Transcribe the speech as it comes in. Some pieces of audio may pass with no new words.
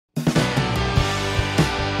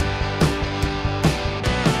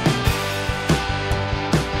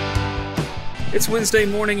It's Wednesday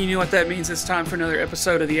morning. You know what that means. It's time for another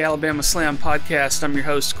episode of the Alabama Slam podcast. I'm your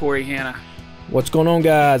host, Corey Hanna. What's going on,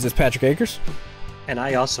 guys? It's Patrick Akers. And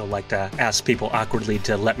I also like to ask people awkwardly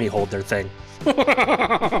to let me hold their thing.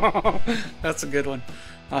 That's a good one.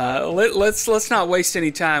 Let's not waste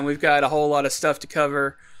any time. We've got a whole lot of stuff to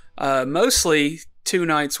cover. Mostly 2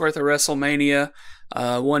 nights worth of WrestleMania.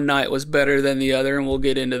 One night was better than the other, and we'll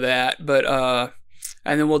get into that. But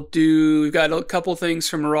and then we've got a couple things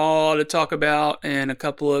from Raw to talk about, and a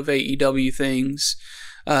couple of AEW things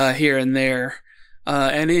here and there.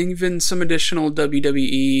 And even some additional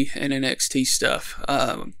WWE and NXT stuff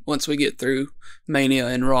once we get through Mania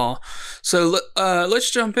and Raw. So let's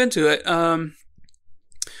jump into it. I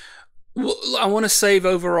want to save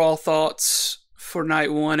overall thoughts for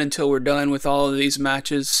night one until we're done with all of these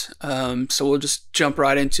matches. So we'll just jump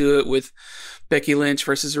right into it with Becky Lynch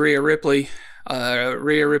versus Rhea Ripley.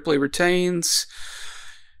 Rhea Ripley retains.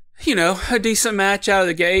 You know, a decent match out of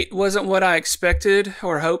the gate. Wasn't what I expected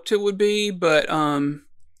or hoped it would be, but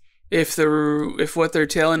if what they're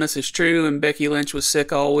telling us is true and Becky Lynch was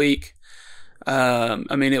sick all week,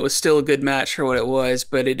 I mean, it was still a good match for what it was,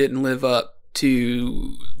 but it didn't live up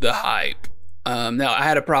to the hype. Now, I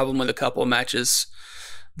had a problem with a couple of matches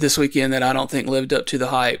this weekend that I don't think lived up to the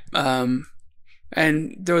hype.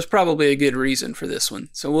 And there was probably a good reason for this one.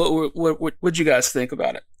 So what'd you guys think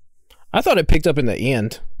about it? I thought it picked up in the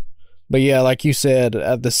end. But yeah, like you said,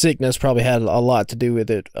 the sickness probably had a lot to do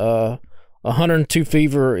with it. 102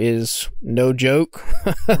 fever is no joke.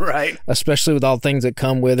 Right. Especially with all the things that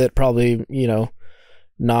come with it. Probably, you know,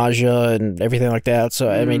 nausea and everything like that.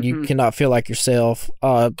 So, I mean, you cannot feel like yourself.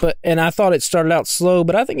 And I thought it started out slow,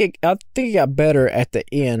 but I think it got better at the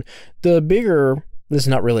end. This is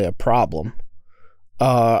not really a problem.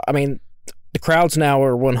 I mean, the crowds now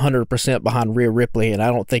are 100% behind Rhea Ripley, and I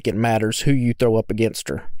don't think it matters who you throw up against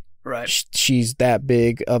her. Right. She's that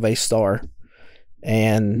big of a star.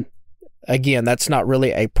 And again, that's not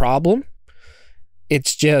really a problem.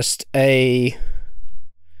 It's just and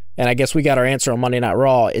I guess we got our answer on Monday Night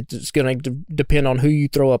Raw. It's going to depend on who you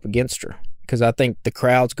throw up against her. Because I think the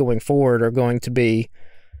crowds going forward are going to be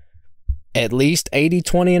at least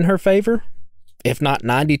 80-20 in her favor. If not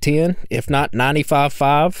 90-10, if not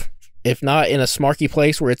 95-5, if not in a smarky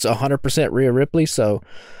place where it's 100% Rhea Ripley. So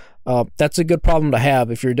that's a good problem to have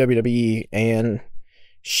if you're WWE. And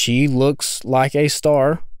she looks like a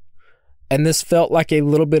star. And this felt like a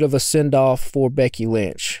little bit of a send-off for Becky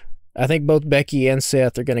Lynch. I think both Becky and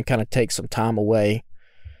Seth are going to kind of take some time away.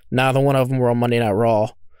 Neither one of them were on Monday Night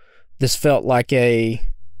Raw. This felt like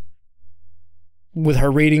with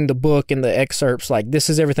her reading the book and the excerpts, like, this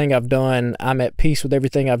is everything I've done. I'm at peace with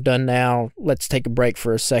everything I've done now. Let's take a break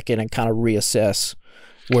for a second and kind of reassess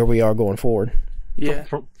where we are going forward. Yeah.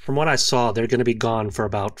 From what I saw, they're going to be gone for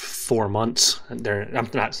about 4 months.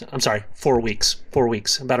 4 weeks. 4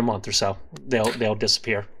 weeks, about a month or so. They'll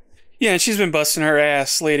disappear. Yeah, and she's been busting her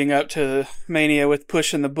ass leading up to Mania with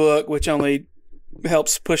pushing the book, which only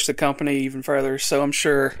helps push the company even further. So I'm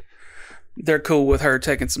sure they're cool with her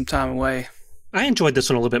taking some time away. I enjoyed this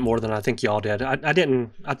one a little bit more than I think y'all did. I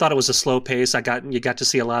thought it was a slow pace. You got to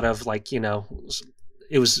see a lot of, like, you know,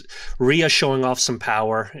 it was Rhea showing off some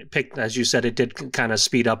power. As you said, it did kind of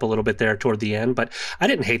speed up a little bit there toward the end, but I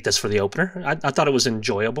didn't hate this for the opener. I thought it was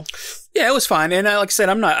enjoyable. Yeah, it was fine. And like I said,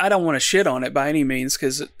 I don't want to shit on it by any means,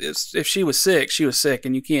 because if she was sick, she was sick,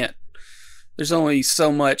 and you can't. There's only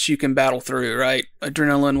so much you can battle through, right?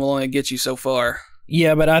 Adrenaline will only get you so far.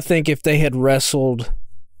 Yeah, but I think if they had wrestled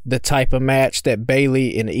the type of match that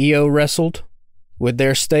Bayley and Io wrestled with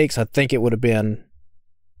their stakes, I think it would have been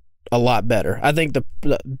a lot better. I think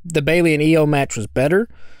the Bayley and Io match was better,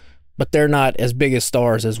 but they're not as big as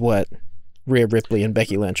stars as what Rhea Ripley and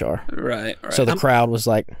Becky Lynch are. Right. So the crowd was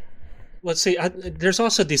like... Let's see. There's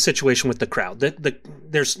also the situation with the crowd.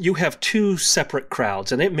 You have two separate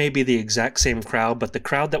crowds, and it may be the exact same crowd, but the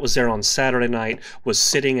crowd that was there on Saturday night was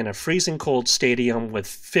sitting in a freezing cold stadium with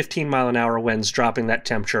 15-mile-an-hour winds dropping that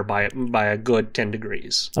temperature by a good 10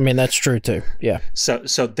 degrees. I mean, that's true too. Yeah.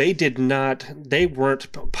 So they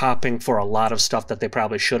weren't popping for a lot of stuff that they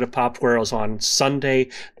probably should have popped. Whereas on Sunday,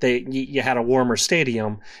 you had a warmer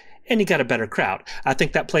stadium, and you got a better crowd. I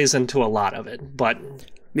think that plays into a lot of it, but.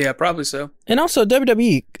 Yeah, probably so. And also,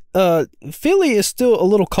 WWE, Philly is still a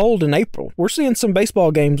little cold in April. We're seeing some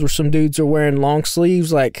baseball games where some dudes are wearing long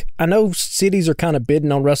sleeves. Like, I know cities are kind of bidding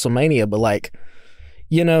on WrestleMania, but, like,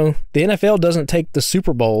 you know, the NFL doesn't take the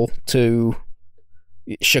Super Bowl to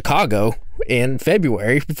Chicago in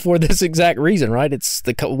February for this exact reason, right? It's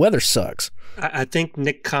the weather sucks. I think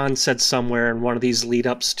Nick Khan said somewhere in one of these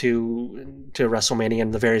lead-ups to WrestleMania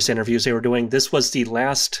in the various interviews they were doing, this was the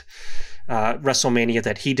last WrestleMania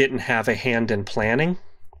that he didn't have a hand in planning.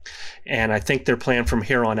 And I think their plan from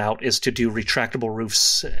here on out is to do retractable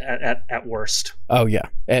roofs at worst. Oh, yeah.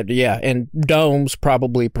 And domes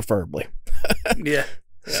probably preferably. Yeah.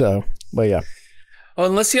 So, but yeah. Well,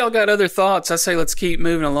 unless y'all got other thoughts, I say let's keep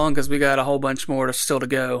moving along because we got a whole bunch more still to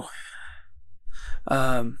go.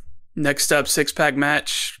 Next up, 6-pack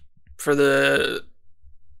match for the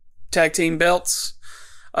tag team belts.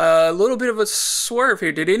 A little bit of a swerve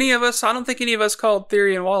here. Did any of us? I don't think any of us called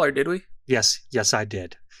Theory and Waller, did we? Yes, I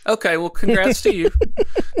did. Okay, well, congrats to you.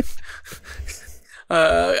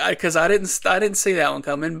 Because I didn't see that one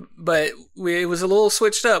coming, but it was a little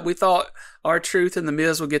switched up. We thought R-Truth and The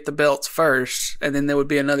Miz would get the belts first, and then there would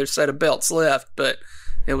be another set of belts left, but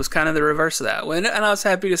it was kind of the reverse of that. And I was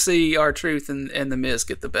happy to see R-Truth and The Miz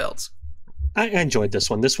get the belts. I enjoyed this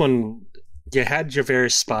one. This one, you had your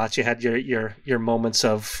various spots. You had your moments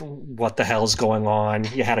of what the hell's going on.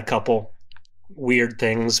 You had a couple weird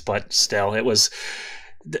things, but still, it was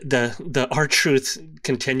the R-Truth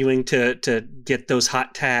continuing to get those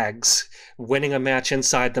hot tags, winning a match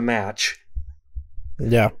inside the match.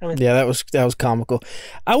 Yeah, that was comical.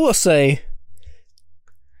 I will say,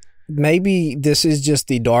 maybe this is just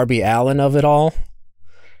the Darby Allin of it all.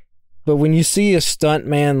 But when you see a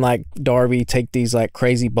stuntman like Darby take these like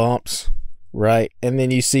crazy bumps, right, and then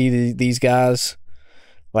you see these guys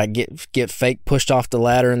like get fake pushed off the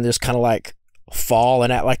ladder and just kind of like fall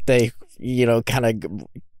and act like they, kind of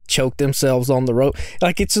choke themselves on the rope.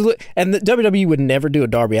 Like and the WWE would never do a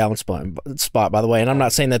Darby Allin spot, by the way. And I'm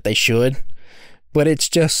not saying that they should, but it's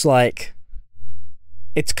just like,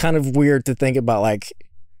 it's kind of weird to think about, like,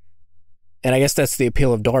 and I guess that's the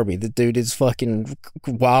appeal of Darby. The dude is fucking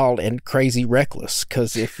wild and crazy reckless.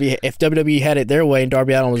 Because if WWE had it their way and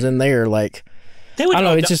Darby Allin was in there, like, they would, I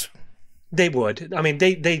don't know, it's just... They would. I mean,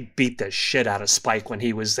 they beat the shit out of Spike when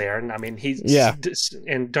he was there. And I mean,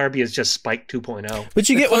 and Darby is just Spike 2.0. But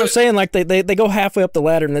you get what I'm saying? Like, they go halfway up the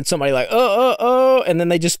ladder and then somebody like, and then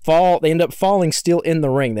they just fall. They end up falling still in the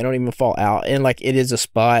ring. They don't even fall out. And like, it is a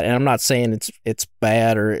spot. And I'm not saying it's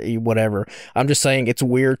bad or whatever. I'm just saying it's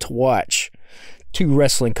weird to watch two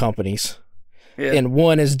wrestling companies. Yeah. And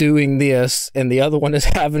one is doing this and the other one is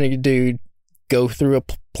having a dude go through a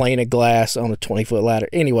plane of glass on a 20-foot ladder.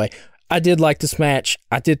 Anyway, I did like this match.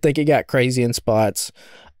 I did think it got crazy in spots.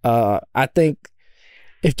 I think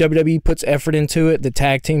if WWE puts effort into it, the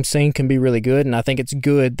tag team scene can be really good. And I think it's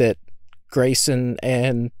good that Grayson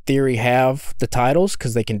and Theory have the titles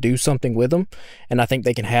because they can do something with them. And I think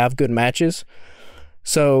they can have good matches.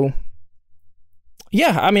 So,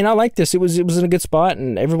 yeah, I mean, I like this. It was in a good spot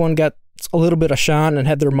and everyone got a little bit of shine and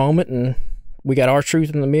had their moment. And we got R-Truth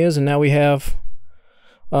and The Miz. And now we have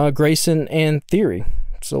Grayson and Theory.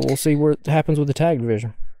 So we'll see what happens with the tag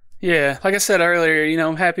division. Yeah, like I said earlier,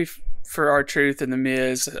 I'm happy for R-Truth and The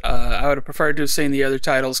Miz. I would have preferred to have seen the other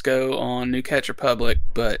titles go on New Catch Republic,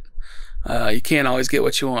 but you can't always get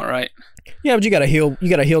what you want, right? Yeah, but you got a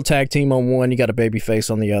heel tag team on one, you got a baby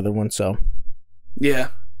face on the other one, so yeah,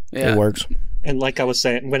 it works. And like I was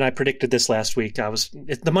saying, when I predicted this last week,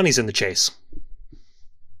 the money's in the chase.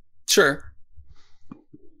 Sure.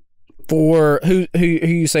 For who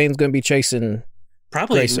you saying is going to be chasing?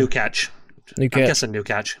 Probably Grayson. New Catch. I'm guessing New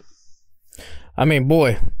Catch. I mean,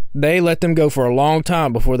 boy, they let them go for a long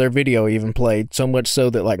time before their video even played. So much so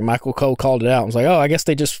that like Michael Cole called it out and was like, "Oh, I guess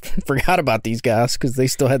they just forgot about these guys because they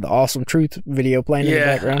still had the Awesome Truth video playing in the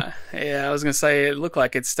background." Yeah, I was gonna say it looked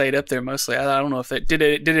like it stayed up there mostly. I don't know if it did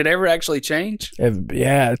it ever actually change.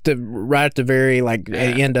 Yeah, right at the very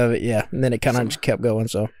end of it. Yeah, and then it kind of just kept going.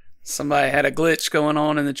 So somebody had a glitch going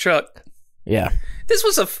on in the truck. Yeah. This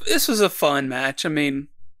was a fun match. I mean,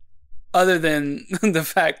 other than the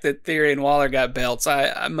fact that Theory and Waller got belts,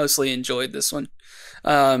 I mostly enjoyed this one.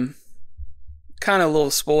 Kind of a little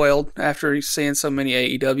spoiled after seeing so many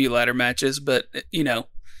AEW ladder matches, but you know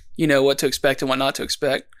what to expect and what not to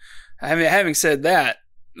expect. Having said that,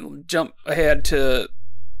 jump ahead to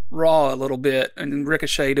Raw a little bit, and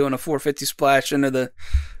Ricochet doing a 450 splash into the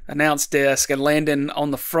announce desk and landing on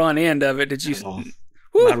the front end of it. Did you?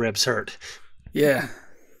 My ribs hurt. Yeah.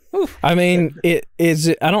 Woo. I mean, I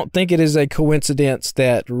don't think it is a coincidence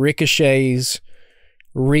that Ricochet's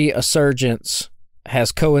resurgence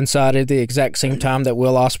has coincided the exact same time that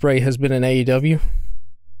Will Ospreay has been in AEW. I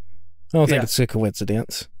don't think it's a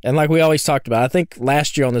coincidence. And like we always talked about, I think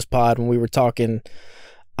last year on this pod when we were talking,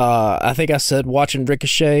 I think I said watching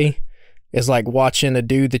Ricochet is like watching a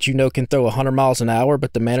dude that can throw 100 miles an hour,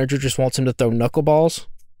 but the manager just wants him to throw knuckleballs.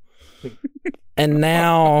 And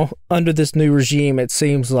now, under this new regime, it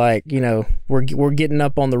seems like, we're getting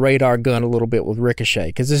up on the radar gun a little bit with Ricochet,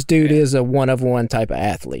 because this dude is a one-of-one type of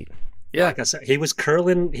athlete. Yeah. Like I said, he was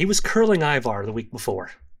curling Ivar the week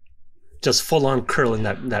before. Just full on curling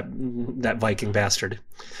that Viking bastard.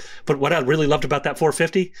 But what I really loved about that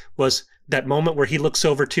 450 was that moment where he looks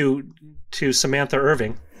over to Samantha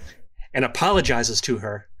Irving and apologizes to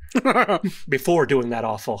her before doing that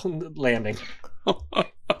awful landing.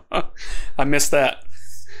 I missed that.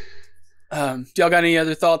 Y'all got any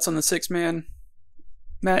other thoughts on the 6-man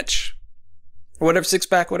match? Or whatever,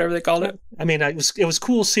 6-pack, whatever they called it? I mean, it was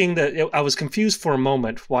cool seeing that. I was confused for a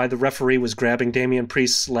moment why the referee was grabbing Damian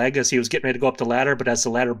Priest's leg as he was getting ready to go up the ladder, but as the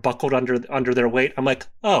ladder buckled under their weight, I'm like,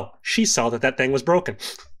 oh, she saw that thing was broken.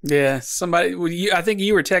 Yeah, somebody, I think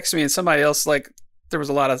you were texting me and somebody else, like, there was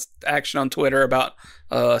a lot of action on Twitter about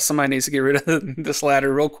somebody needs to get rid of this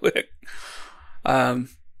ladder real quick.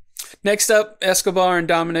 Next up, Escobar and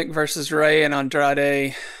Dominic versus Rey and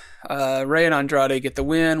Andrade. Rey and Andrade get the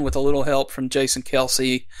win with a little help from Jason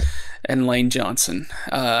Kelsey and Lane Johnson.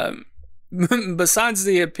 Besides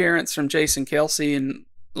the appearance from Jason Kelsey and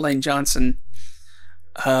Lane Johnson,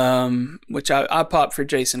 which I popped for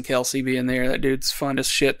Jason Kelsey being there. That dude's fun as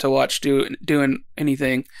shit to watch doing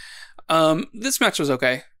anything. This match was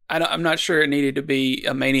okay. I'm not sure it needed to be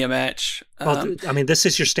a Mania match. Well, I mean, this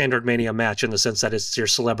is your standard Mania match in the sense that it's your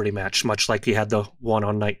celebrity match, much like you had the one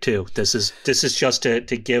on night 2. This is just to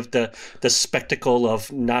give the spectacle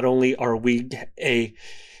of not only are we a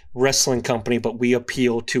wrestling company, but we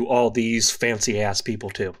appeal to all these fancy ass people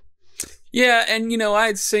too. Yeah, and I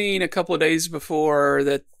had seen a couple of days before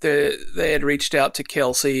that they had reached out to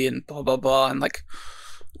Kelsey and blah blah blah, and like,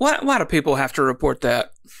 why do people have to report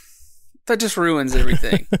that? That just ruins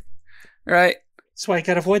everything, right? That's why you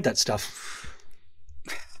gotta avoid that stuff.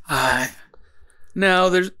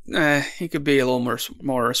 No, there's he could be a little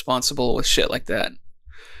more responsible with shit like that.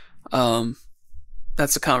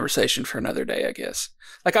 That's a conversation for another day, I guess.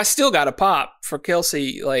 Like, I still got a pop for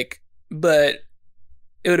Kelsey, like, but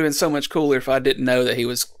it would have been so much cooler if I didn't know that he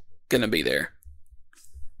was gonna be there.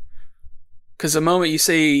 Because the moment you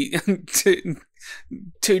see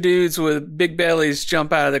two dudes with big bellies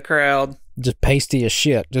jump out of the crowd, just pasty as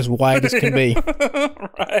shit, just white as can be.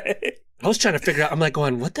 Right. I was trying to figure out. I'm like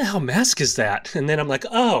going, what the hell mask is that? And then I'm like,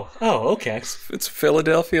 oh, okay. It's a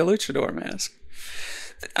Philadelphia luchador mask.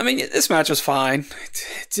 I mean, this match was fine.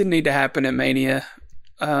 It didn't need to happen at Mania,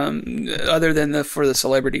 other than for the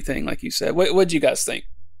celebrity thing, like you said. What'd you guys think?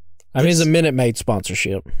 I mean, it's a Minute Maid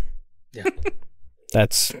sponsorship. Yeah.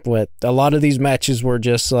 That's what a lot of these matches were,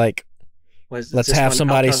 just like, let's have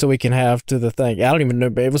somebody so we can have to the thing. I don't even know,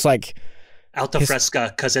 but it was like Alta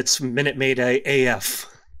Fresca because it's Minute Maid AF.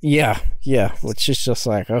 Yeah, which is just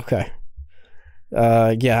like, okay.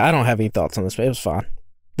 Yeah, I don't have any thoughts on this, but it was fine.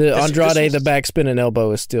 The Andrade, the backspinning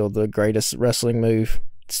elbow is still the greatest wrestling move.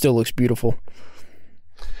 It still looks beautiful.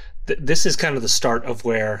 This is kind of the start of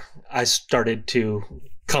where I started to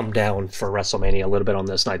come down for WrestleMania a little bit on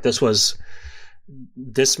this night.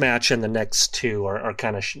 This match and the next two are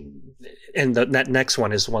kind of, and that next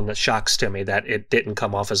one is one that shocks to me that it didn't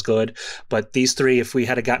come off as good. But these three, if we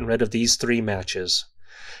had gotten rid of these 3 matches,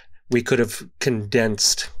 we could have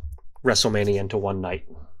condensed WrestleMania into one night.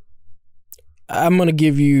 I'm going to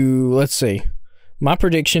give you, let's see. My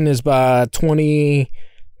prediction is by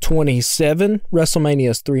 2027, WrestleMania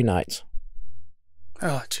is 3 nights.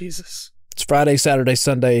 Oh, Jesus. It's Friday, Saturday,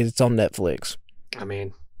 Sunday. It's on Netflix. I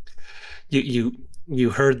mean, you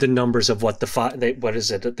heard the numbers of what what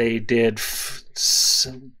is it that they did?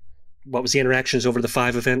 What was the interactions over the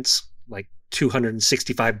 5 events? Like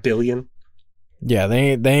 265 billion. Yeah,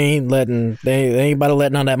 they ain't letting all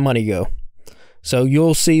that money go. So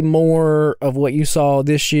you'll see more of what you saw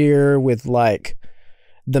this year with like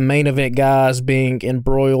the main event guys being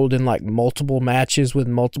embroiled in like multiple matches with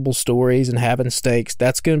multiple stories and having stakes.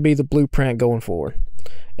 That's going to be the blueprint going forward.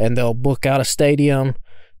 And they'll book out a stadium,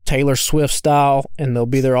 Taylor Swift style, and they'll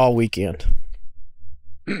be there all weekend.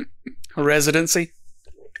 Residency?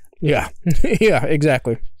 Yeah. Yeah,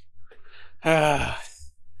 exactly. All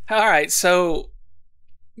right, so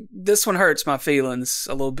this one hurts my feelings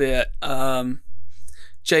a little bit.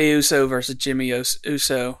 Jey Uso versus Jimmy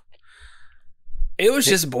Uso. It was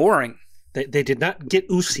just boring. They did not get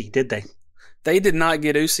Usi, did they? They did not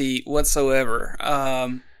get Usi whatsoever.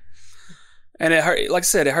 And it hurt. Like I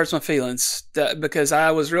said, it hurts my feelings because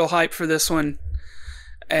I was real hyped for this one,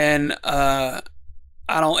 and I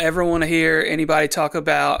don't ever want to hear anybody talk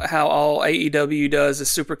about how all AEW does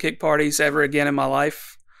is super kick parties ever again in my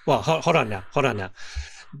life. Well, hold on now.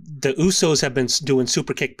 The Usos have been doing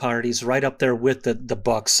super kick parties right up there with the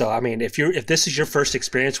Bucks. So I mean, if this is your first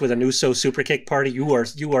experience with an Uso super kick party, you are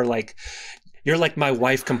like, You're like my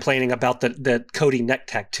wife complaining about the Cody neck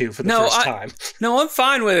tattoo for the first time. No, I'm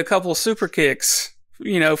fine with a couple super kicks,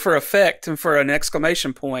 for effect and for an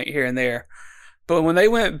exclamation point here and there. But when they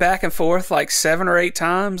went back and forth like 7 or 8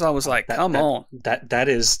 times, I was like, come on. That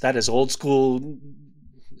is old school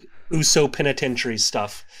Uso penitentiary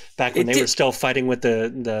stuff back when they were still fighting with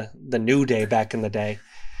the New Day back in the day.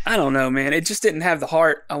 I don't know, man. It just didn't have the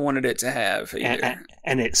heart I wanted it to have either.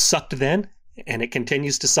 And it sucked then. And it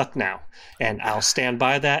continues to suck now. And I'll stand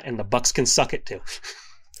by that, and the Bucks can suck it too.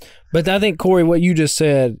 But I think, Corey, what you just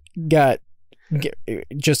said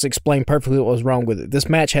just explained perfectly what was wrong with it. This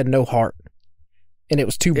match had no heart, and it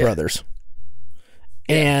was two brothers.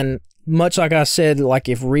 Yeah. And much like I said, like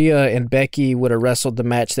if Rhea and Becky would have wrestled the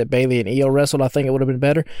match that Bayley and Io wrestled, I think it would have been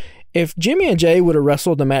better. If Jimmy and Jay would have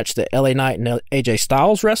wrestled the match that LA Knight and AJ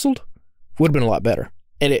Styles wrestled, would have been a lot better.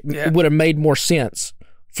 And it would have made more sense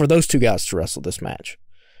for those two guys to wrestle this match.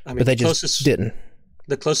 I mean, but they just didn't.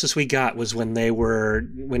 The closest we got was when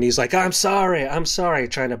he's like, I'm sorry,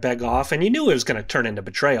 trying to beg off. And you knew it was going to turn into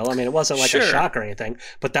betrayal. I mean, it wasn't like a shock or anything,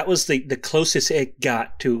 but that was the closest it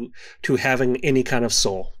got to having any kind of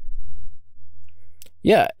soul.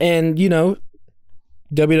 Yeah, and,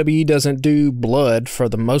 WWE doesn't do blood for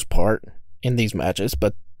the most part in these matches,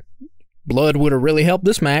 but blood would have really helped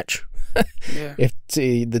this match. Yeah. If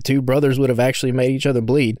the two brothers would have actually made each other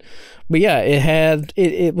bleed. But yeah,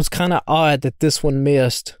 it was kind of odd that this one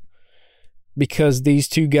missed because these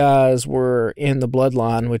two guys were in the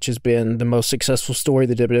bloodline, which has been the most successful story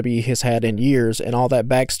the WWE has had in years, and all that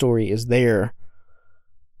backstory is there,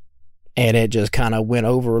 and it just kind of went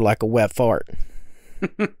over like a wet fart.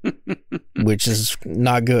 Which is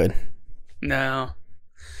not good. No,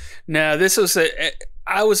 this was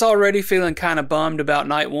I was already feeling kind of bummed about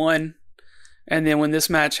night one. And then when this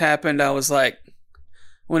match happened, I was like,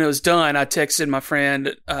 when it was done, I texted my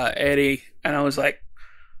friend Eddie, and I was like,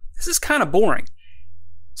 this is kind of boring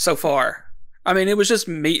so far. I mean, it was just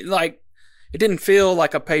me, like, it didn't feel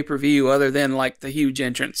like a pay-per-view other than like the huge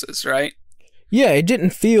entrances, right? Yeah, it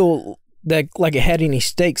didn't feel like it had any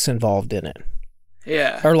stakes involved in it.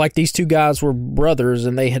 Yeah. Or like these two guys were brothers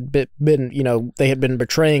and they had been they had been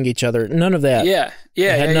betraying each other. None of that. Yeah.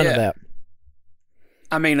 None of that.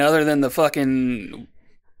 I mean, other than the fucking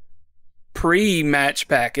pre-match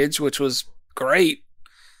package, which was great.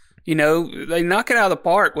 They knock it out of the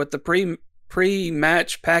park with the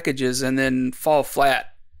pre-match packages and then fall flat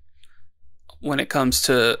when it comes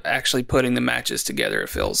to actually putting the matches together, it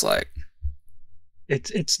feels like.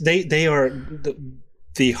 They are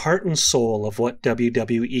the heart and soul of what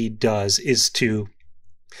WWE does is to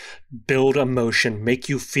build emotion, make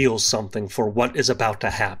you feel something for what is about to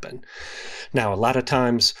happen. Now, a lot of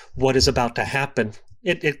times, what is about to happen,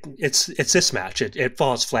 it's this match. It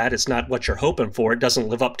falls flat. It's not what you're hoping for. It doesn't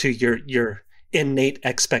live up to your innate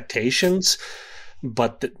expectations,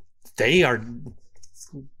 but they are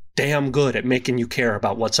damn good at making you care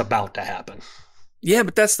about what's about to happen. Yeah,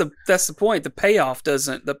 but that's the point. The payoff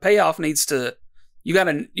doesn't. The payoff needs to. You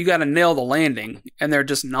gotta nail the landing, and they're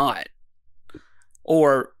just not.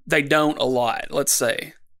 Or they don't a lot, let's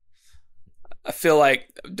say. I feel like,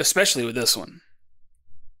 especially with this one,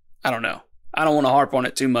 I don't know. I don't want to harp on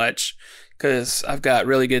it too much because I've got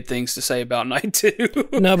really good things to say about Night 2.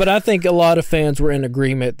 No, but I think a lot of fans were in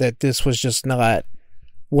agreement that this was just not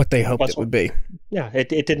what they hoped it would be. Yeah,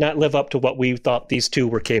 it did not live up to what we thought these two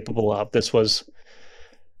were capable of. This was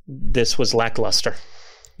lackluster.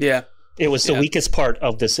 Yeah. It was the weakest part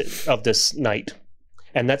of this night.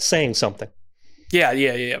 And that's saying something.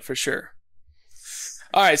 Yeah, for sure.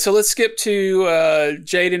 All right, so let's skip to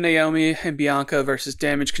Jade and Naomi and Bianca versus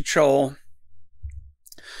Damage Control.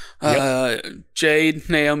 Yep. Jade,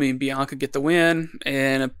 Naomi, and Bianca get the win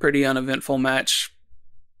in a pretty uneventful match.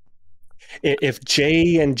 If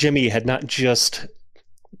Jay and Jimmy had not just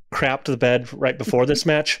crapped the bed right before this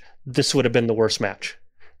match, this would have been the worst match.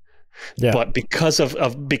 Yeah. But because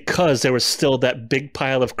because there was still that big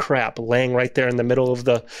pile of crap laying right there in the middle of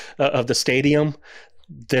the stadium,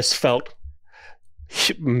 this felt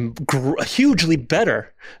hugely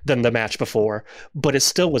better than the match before. But it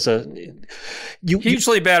still was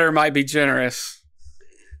hugely better might be generous.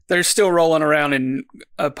 They're still rolling around in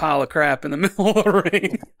a pile of crap in the middle of the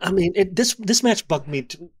ring. I mean, this match bugged me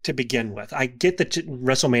to begin with. I get that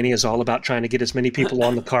WrestleMania is all about trying to get as many people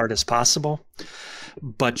on the card as possible.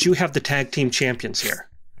 But you have the tag team champions here,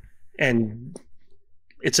 and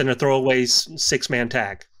it's in a throwaway 6-man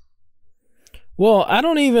tag. Well, I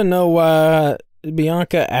don't even know why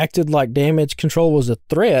Bianca acted like Damage Control was a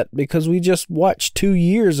threat, because we just watched 2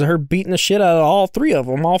 years of her beating the shit out of all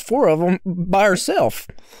 4 of them by herself.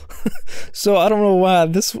 So I don't know why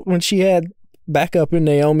when she had back up in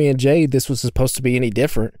Naomi and Jade, this was supposed to be any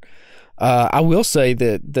different. I will say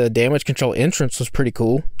that the Damage Control entrance was pretty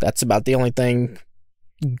cool. That's about the only thing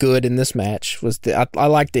good in this match. I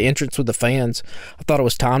liked the entrance with the fans. I thought it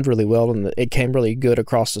was timed really well, and it came really good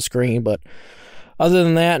across the screen. But other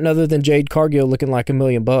than that, and other than Jade Cargill looking like $1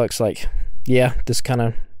 million, like, yeah, this kind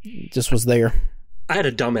of just was there. I had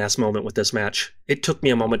a dumbass moment with this match. It took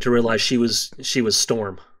me a moment to realize she was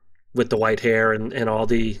Storm with the white hair and all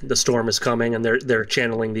the Storm is coming, and they're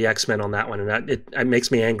channeling the X-Men on that one, and it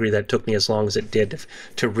makes me angry that it took me as long as it did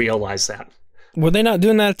to realize that. Were they not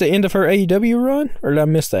doing that at the end of her AEW run, or did I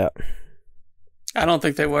miss that? I don't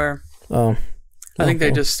think they were. Oh, I think they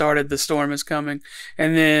just started the Storm is coming,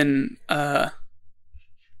 and then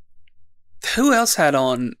who else had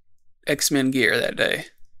on X-Men gear that day?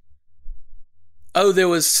 Oh, there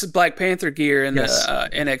was Black Panther gear in the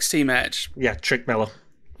NXT match. Yeah, Trick Mello.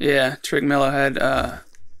 Yeah, Trick Mello had.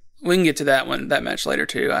 We can get to that match later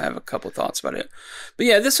too. I have a couple of thoughts about it, but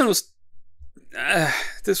yeah, this one was.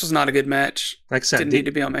 This was not a good match. Like I said, didn't need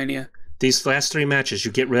to be on Mania. These last 3 matches,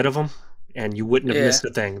 you get rid of them, and you wouldn't have missed a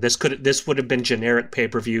thing. This would have been generic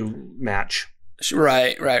pay-per-view match.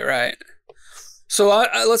 Right. So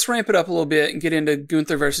let's ramp it up a little bit and get into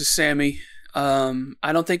Gunther versus Sammy. I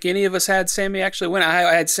don't think any of us had Sammy actually win.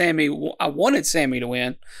 I had Sammy. I wanted Sammy to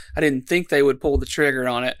win. I didn't think they would pull the trigger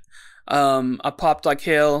on it. I popped like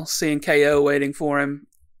hell seeing KO waiting for him.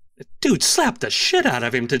 Dude, slap the shit out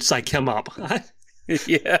of him to psych him up.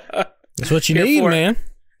 Yeah. That's what you need, man.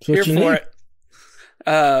 That's what you need.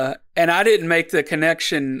 And I didn't make the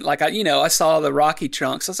connection. Like, I saw the Rocky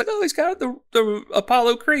trunks. I was like, oh, he's got the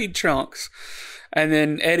Apollo Creed trunks. And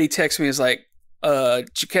then Eddie texted me, he's like,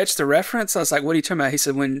 did you catch the reference? I was like, what are you talking about? He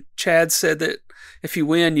said, when Chad said that if you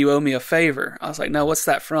win, you owe me a favor. I was like, no, what's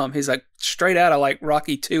that from? He's like, straight out of like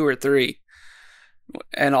Rocky 2 or 3.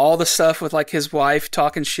 And all the stuff with like his wife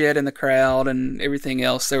talking shit in the crowd and everything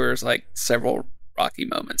else. There was like several Rocky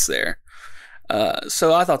moments there.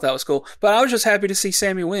 So I thought that was cool. But I was just happy to see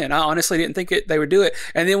Sammy win. I honestly didn't think they would do it.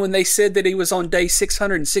 And then when they said that he was on day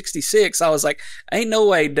 666, I was like, ain't no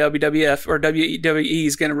way WWF or WWE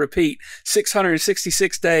is going to repeat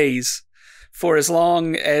 666 days for as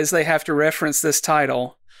long as they have to reference this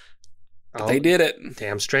title. But they did it.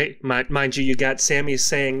 Damn straight. Mind you, you got Sammy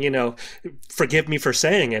saying, forgive me for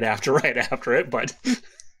saying it right after it, but...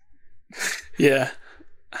 Yeah.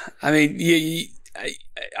 I mean,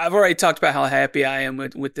 I've already talked about how happy I am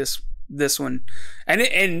with this one.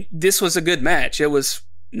 And this was a good match. It was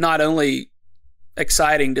not only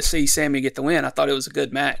exciting to see Sammy get the win, I thought it was a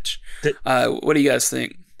good match. What do you guys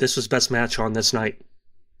think? This was best match on this night.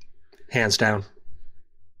 Hands down.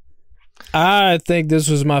 I think this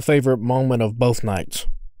was my favorite moment of both nights.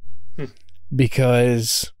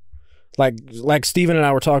 Because, like Steven and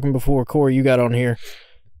I were talking before, Corey, you got on here,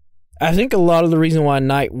 I think a lot of the reason why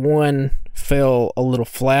night 1 fell a little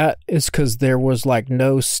flat is because there was like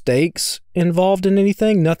no stakes involved in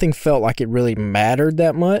anything. Nothing felt like it really mattered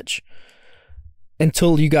that much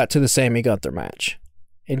until you got to the Sammy Gunther match.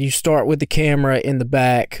 And you start with the camera in the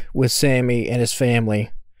back with Sammy and his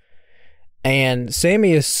family. And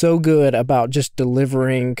Sammy is so good about just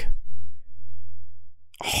delivering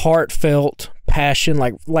heartfelt passion.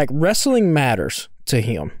 Like wrestling matters to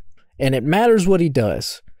him. And it matters what he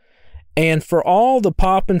does. And for all the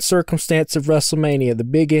pomp and circumstance of WrestleMania, the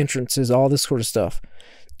big entrances, all this sort of stuff,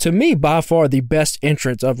 to me, by far, the best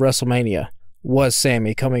entrance of WrestleMania was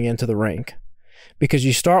Sammy coming into the ring. Because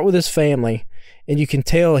you start with his family, and you can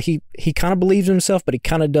tell he kind of believes in himself, but he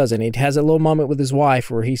kind of doesn't. He has a little moment with his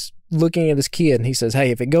wife where he's looking at his kid, and he says,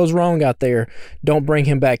 hey, if it goes wrong out there, don't bring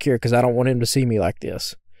him back here because I don't want him to see me like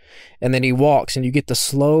this. And then he walks, and you get the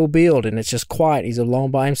slow build, and it's just quiet. He's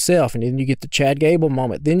alone by himself, and then you get the Chad Gable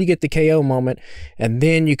moment. Then you get the KO moment, and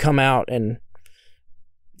then you come out, and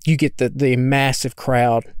you get the massive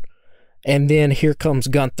crowd. And then here comes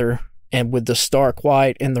Gunther, and with the stark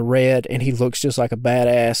white and the red, and he looks just like a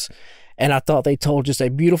badass. And I thought they told just a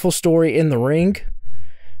beautiful story in the ring.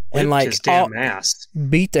 And like his damn ass.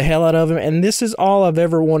 Beat the hell out of him. And this is all I've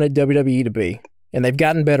ever wanted WWE to be. And they've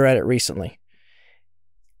gotten better at it recently.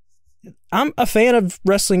 I'm a fan of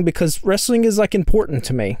wrestling because wrestling is like important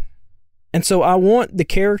to me. And so I want the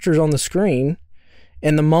characters on the screen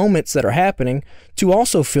and the moments that are happening to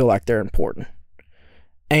also feel like they're important.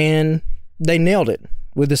 And they nailed it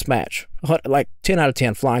with this match. Like 10 out of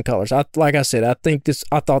 10 flying colors. Like I said,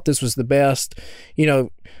 I thought this was the best.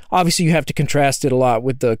 Obviously you have to contrast it a lot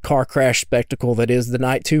with the car crash spectacle that is the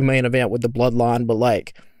night 2 main event with the bloodline, but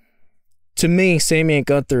like to me, Sammy and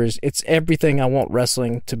Gunther it's everything I want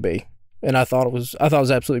wrestling to be. And I thought it was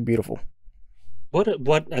absolutely beautiful.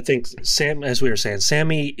 What I think, Sam, as we were saying,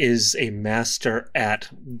 Sammy is a master at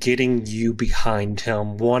getting you behind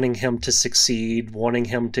him, wanting him to succeed, wanting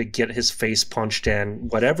him to get his face punched in.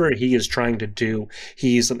 Whatever he is trying to do,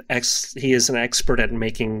 he is an expert at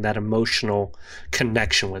making that emotional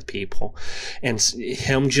connection with people, and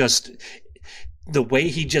him just. The way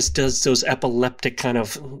he just does those epileptic kind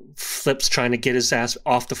of flips, trying to get his ass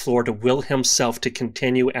off the floor to will himself to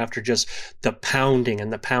continue after just the pounding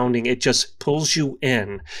and the pounding, it just pulls you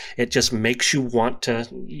in. It just makes you want to,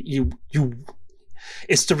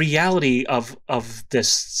 it's the reality of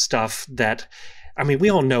this stuff that, I mean, we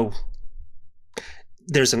all know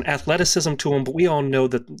there's an athleticism to him, but we all know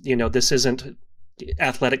that, this isn't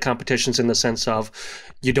athletic competitions in the sense of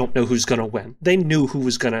you don't know who's going to win. They knew who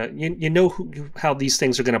was going to, how these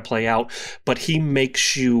things are going to play out, but he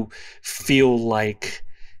makes you feel like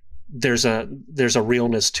there's a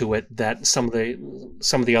realness to it that some of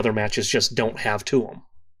the other matches just don't have to them.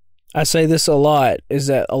 I say this a lot, is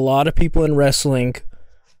that a lot of people in wrestling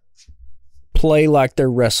play like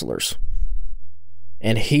they're wrestlers,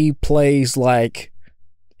 and he plays like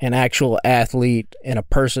an actual athlete and a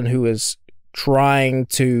person who is trying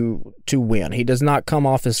to win. He does not come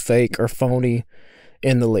off as fake or phony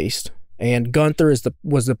in the least. And Gunther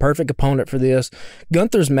was the perfect opponent for this.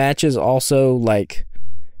 Gunther's matches also, like,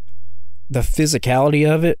 the physicality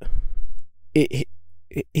of it.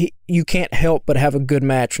 You can't help but have a good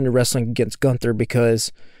match when you're wrestling against Gunther,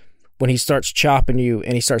 because when he starts chopping you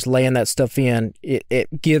and he starts laying that stuff in,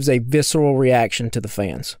 it gives a visceral reaction to the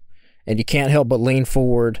fans. And you can't help but lean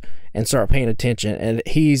forward and start paying attention. And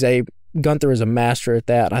Gunther is a master at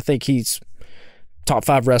that. I think he's top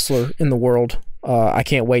 5 wrestler in the world. I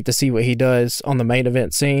can't wait to see what he does on the main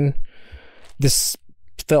event scene. This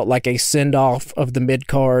felt like a send-off of the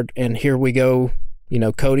mid-card, and here we go.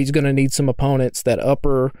 Cody's going to need some opponents. That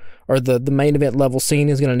upper, or the main event level scene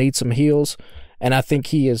is going to need some heels, and I think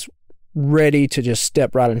he is ready to just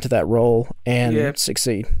step right into that role and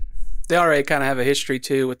succeed. They already kind of have a history,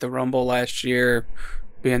 too, with the Rumble last year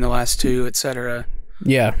being the last 2, etc.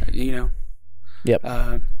 Yeah. Yep.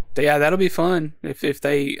 Yeah, that'll be fun. If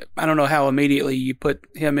they, I don't know how immediately you put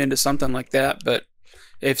him into something like that, but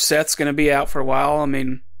if Seth's going to be out for a while, I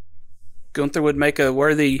mean, Gunther would make a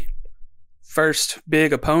worthy first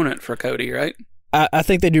big opponent for Cody, right? I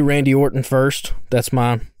think they do Randy Orton first. That's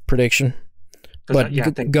my prediction. But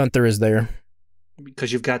Gunther is there.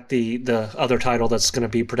 Because you've got the other title that's going to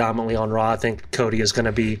be predominantly on Raw. I think Cody is going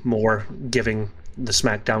to be more giving the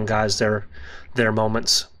SmackDown guys their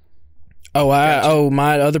moments.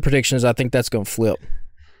 My other prediction is I think that's going to flip.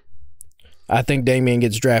 I think Damian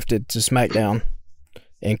gets drafted to SmackDown,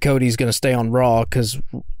 and Cody's going to stay on Raw, because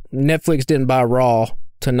Netflix didn't buy Raw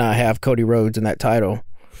to not have Cody Rhodes in that title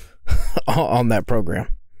on that program.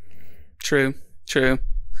 True.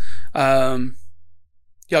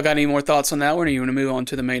 Y'all got any more thoughts on that one, or you want to move on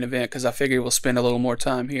to the main event? Because I figure we'll spend a little more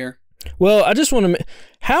time here. Well, I just want to...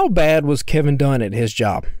 How bad was Kevin Dunn at his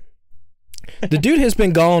job? The dude has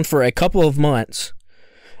been gone for a couple of months,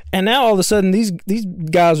 and now all of a sudden these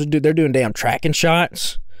guys they're doing damn tracking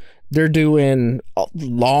shots. They're doing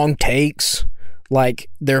long takes. Like,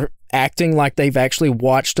 they're acting like they've actually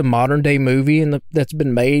watched a modern day movie that's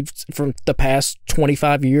been made from the past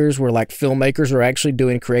 25 years, where like filmmakers are actually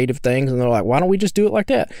doing creative things, and they're like, why don't we just do it like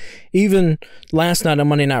that? Even last night on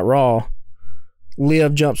Monday Night Raw,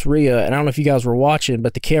 Liv jumps Rhea, and I don't know if you guys were watching,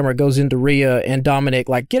 but the camera goes into Rhea, and Dominic,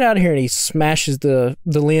 like, get out of here, and he smashes the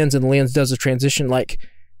lens, and the lens does a transition. Like,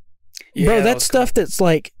 bro, that's stuff that's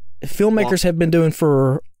like filmmakers have been doing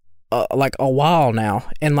for like a while now,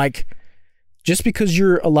 and like, just because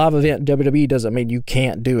you're a live event in WWE doesn't mean you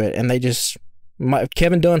can't do it. And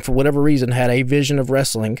Kevin Dunn, for whatever reason, had a vision of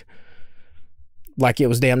wrestling like it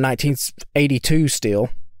was damn 1982 still.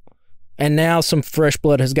 And now some fresh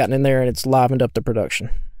blood has gotten in there, and it's livened up the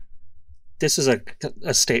production. This is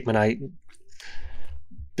a statement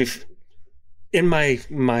in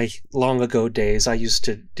my long ago days, I used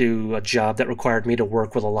to do a job that required me to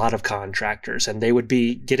work with a lot of contractors, and they would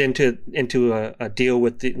get into a deal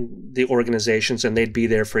with the organizations, and they'd be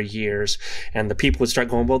there for years, and the people would start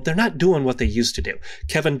going, well, they're not doing what they used to do.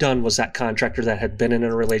 Kevin Dunn was that contractor that had been in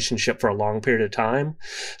a relationship for a long period of time,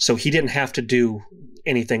 so he didn't have to do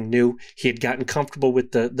anything new. He had gotten comfortable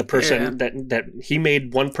with the person that he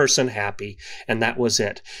made one person happy, and that was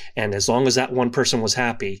it. And as long as that one person was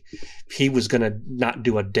happy, he was going to not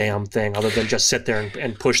do a damn thing other than just sit there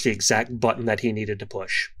and push the exact button that he needed to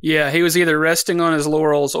push. Yeah, he was either resting on his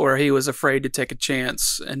laurels, or he was afraid to take a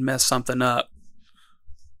chance and mess something up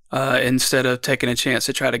instead of taking a chance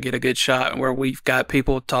to try to get a good shot, where we've got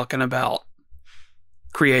people talking about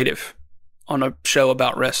creative. on a show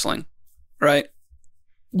about wrestling, right?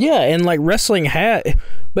 Yeah, and like wrestling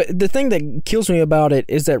but the thing that kills me about it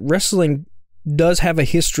is that wrestling does have a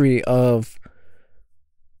history of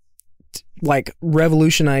like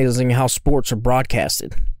revolutionizing how sports are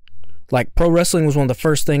broadcasted. Like pro wrestling was one of the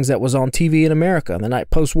first things that was on TV in America the night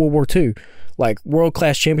post World War II. Like World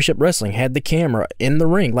Class Championship Wrestling had the camera in the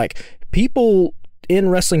ring. Like people in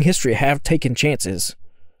wrestling history have taken chances.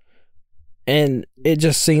 And it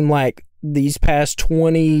just seemed like these past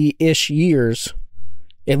 20-ish years,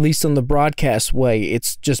 at least on the broadcast way,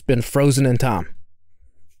 it's just been frozen in time,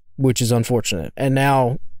 which is unfortunate. And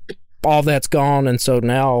now all that's gone, and so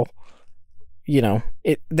now, you know,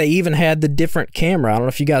 they even had the different camera. I don't know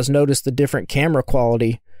if you guys noticed the different camera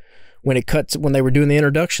quality when they were doing the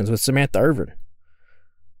introductions with Samantha Irvin.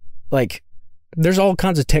 Like, there's all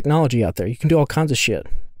kinds of technology out there. You can do all kinds of shit,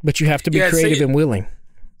 but you have to be creative and willing.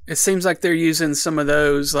 It seems like they're using some of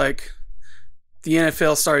those, like the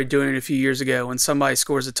NFL started doing it a few years ago. When somebody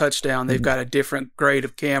scores a touchdown, they've got a different grade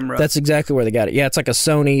of camera. That's exactly where they got it. Yeah, it's like a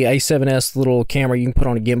Sony A7S little camera you can put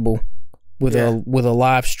on a gimbal with a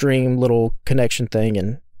live stream little connection thing,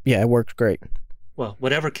 and yeah, it worked great. Well,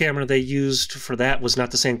 whatever camera they used for that was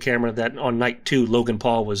not the same camera that on night 2 Logan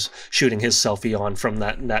Paul was shooting his selfie on from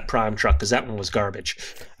that Prime truck, because that one was garbage.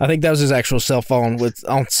 I think that was his actual cell phone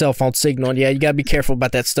on cell phone signal. And yeah, you got to be careful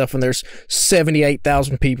about that stuff when there's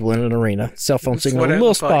 78,000 people in an arena. Cell phone signal, a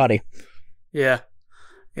little spotty. Yeah.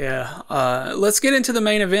 Let's get into the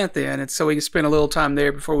main event then, and so we can spend a little time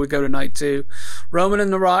there before we go to night 2. Roman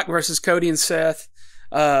and The Rock versus Cody and Seth.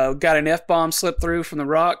 Got an F-bomb slip through from The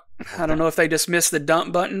Rock. I don't know if they just missed the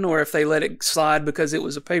dump button or if they let it slide because it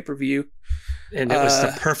was a pay-per-view. And it was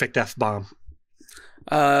the perfect F-bomb.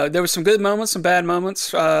 There were some good moments, some bad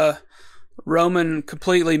moments. Roman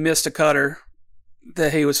completely missed a cutter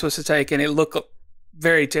that he was supposed to take, and it looked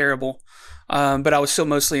very terrible. But I was still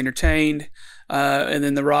mostly entertained. And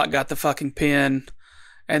then The Rock got the fucking pin.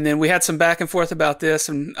 And then we had some back and forth about this,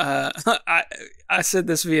 and I said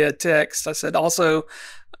this via text. I said, also,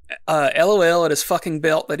 LOL at his fucking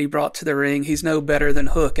belt that he brought to the ring. He's no better than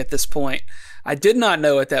Hook at this point. I did not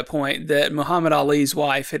know at that point that Muhammad Ali's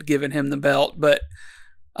wife had given him the belt, but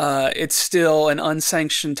it's still an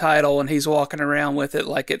unsanctioned title, and he's walking around with it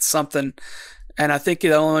like it's something. And I think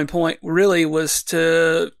the only point really was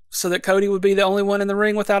so that Cody would be the only one in the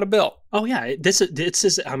ring without a belt. Oh, yeah. This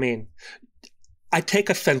is, I mean, I take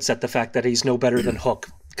offense at the fact that he's no better than Hook,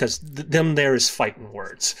 because them there is fighting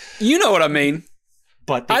words. You know what I mean.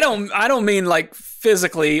 But I don't mean like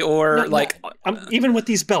physically or even with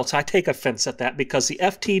these belts, I take offense at that, because the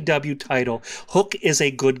FTW title, Hook is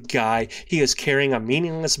a good guy. He is carrying a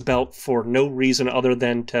meaningless belt for no reason other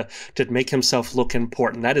than to make himself look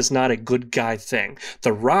important. That is not a good guy thing.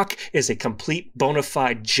 The Rock is a complete bona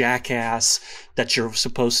fide jackass that you're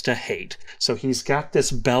supposed to hate. So he's got this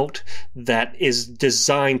belt that is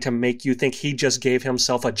designed to make you think he just gave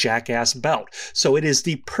himself a jackass belt. So it is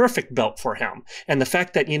the perfect belt for him. And the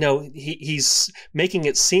fact that, you know, he's making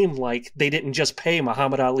it seem like they didn't just pay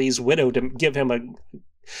Muhammad Ali's widow to give him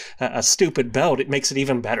a stupid belt, it makes it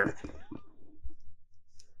even better.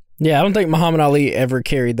 Yeah, I don't think Muhammad Ali ever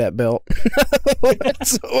carried that belt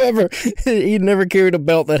whatsoever. He never carried a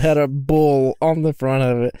belt that had a bull on the front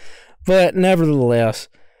of it. But nevertheless,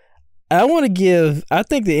 I think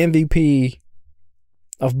the MVP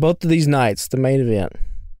of both of these nights, the main event,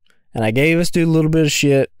 and I gave this dude a little bit of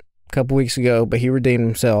shit a couple weeks ago, but he redeemed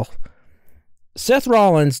himself. Seth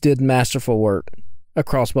Rollins did masterful work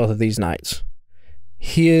across both of these nights.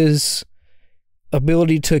 His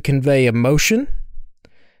ability to convey emotion,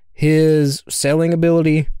 his selling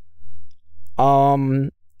ability,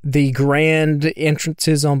 the grand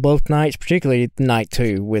entrances on both nights, particularly night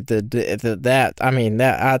 2 with that. I mean,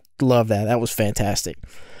 I love that. That was fantastic.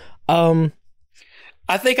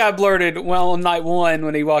 I think I blurted, on night 1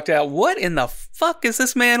 when he walked out, what in the fuck is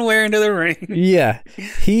this man wearing to the ring? Yeah,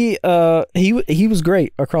 he was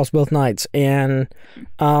great across both nights, and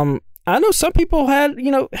I know some people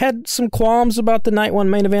had some qualms about the night 1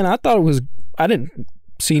 main event. I didn't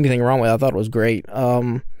see anything wrong with it. I thought it was great.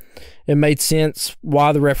 It made sense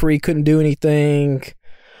why the referee couldn't do anything.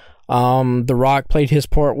 The Rock played his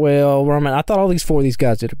part well. Roman, I thought all these 4 of these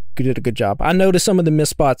guys did a good job. I noticed some of the missed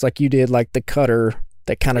spots like you did, like the cutter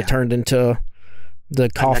that kind of turned into the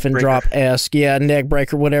coffin drop-esque. Yeah, neck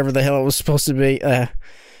breaker, whatever the hell it was supposed to be. But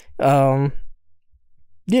I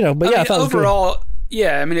thought overall,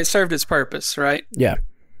 it served its purpose, right? Yeah.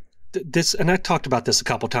 this, and I talked about this a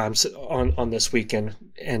couple times on this weekend,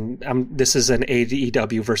 and this is an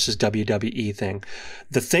AEW versus WWE thing.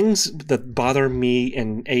 The things that bother me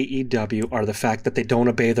in AEW are the fact that they don't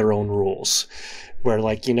obey their own rules, where,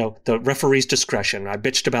 like, the referee's discretion. I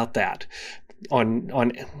bitched about that.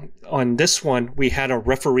 On this one, we had a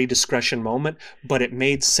referee discretion moment, but it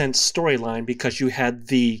made sense storyline because you had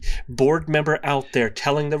the board member out there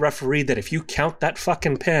telling the referee that if you count that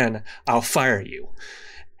fucking pin, I'll fire you.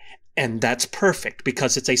 And that's perfect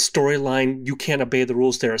because it's a storyline. You can't obey the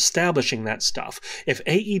rules. They're establishing that stuff. If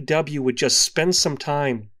AEW would just spend some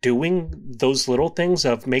time doing those little things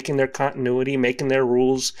of making their continuity, making their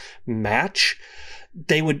rules match,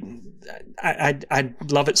 they would. I'd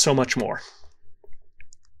love it so much more.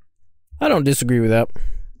 I don't disagree with that.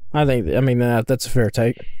 I mean, that's a fair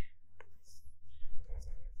take.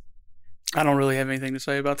 I don't really have anything to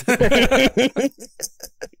say about that.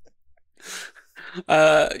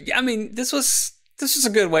 I mean, this was a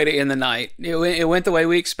good way to end the night. It went the way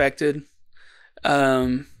we expected.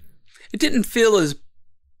 It didn't feel as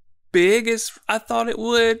big as I thought it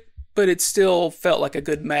would, but it still felt like a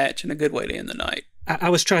good match and a good way to end the night.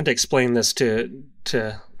 I was trying to explain this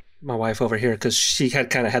to my wife over here because she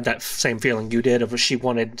had kind of had that same feeling you did of she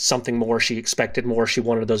wanted something more, she expected more, she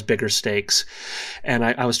wanted those bigger stakes, and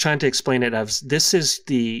I was trying to explain it as this is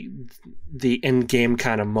the end game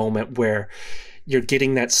kind of moment where you're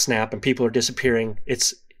getting that snap and people are disappearing.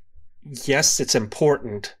 It's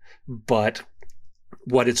important, but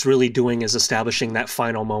what it's really doing is establishing that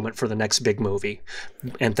final moment for the next big movie,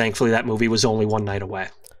 and thankfully that movie was only one night away.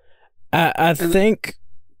 I think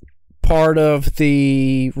part of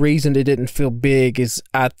the reason it didn't feel big is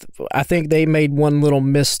I think they made one little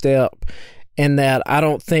misstep in that I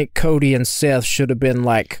don't think Cody and Seth should have been,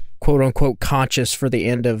 like, quote unquote conscious for the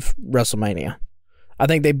end of WrestleMania. I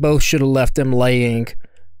think they both should have left them laying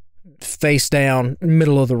face down,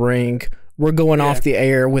 middle of the ring. We're going off the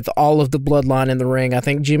air with all of the bloodline in the ring. I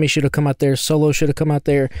think Jimmy should have come out there. Solo should have come out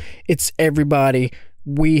there. It's everybody.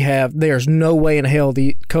 There's no way in hell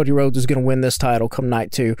Cody Rhodes is going to win this title come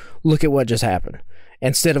night 2. Look at what just happened.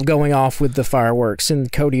 Instead of going off with the fireworks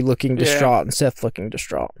and Cody looking distraught and Seth looking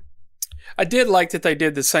distraught. I did like that they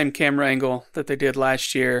did the same camera angle that they did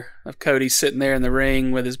last year of Cody sitting there in the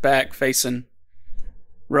ring with his back facing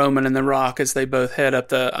Roman and The Rock as they both head up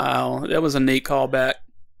the aisle. That was a neat callback.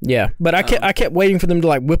 Yeah, but I kept waiting for them to,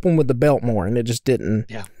 like, whip him with the belt more, and it just didn't.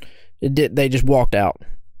 Yeah, it did. They just walked out.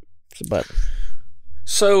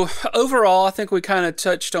 So overall, I think we kind of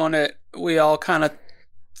touched on it. We all kind of.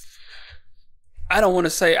 I don't want to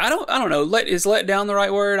say I don't know. Is let down the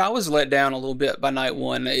right word? I was let down a little bit by night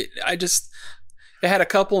 1. It had a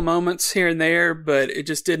couple of moments here and there, but it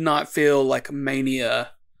just did not feel like a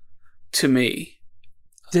Mania to me.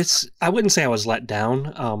 I wouldn't say I was let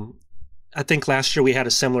down. I think last year we had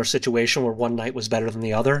a similar situation where one night was better than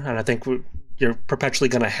the other, and I think you're perpetually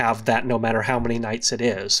going to have that no matter how many nights it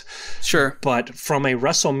is. Sure. But from a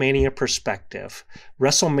WrestleMania perspective,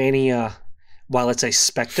 WrestleMania, while it's a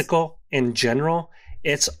spectacle in general,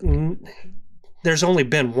 there's only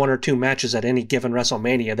been 1 or 2 matches at any given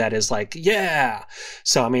WrestleMania that is like, yeah.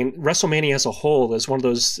 So, I mean, WrestleMania as a whole is one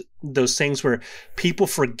of those things where people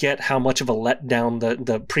forget how much of a letdown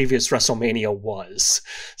the previous WrestleMania was.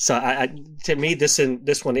 So, to me, this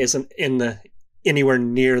one isn't anywhere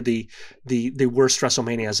near the worst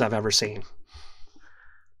WrestleManias I've ever seen.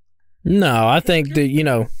 No, I think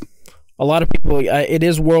that, a lot of people, it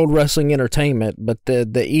is World Wrestling Entertainment, but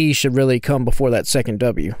the E should really come before that second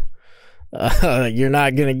W. You're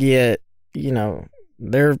not going to get,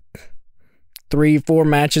 there are 3-4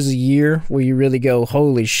 matches a year where you really go,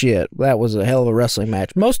 holy shit, that was a hell of a wrestling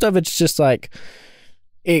match. Most of it's just like,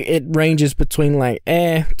 it ranges between like,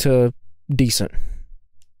 to decent.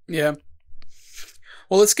 Yeah.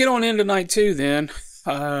 Well, let's get on into night 2 then.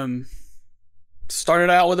 Started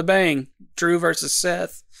out with a bang. Drew versus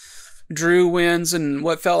Seth. Drew wins in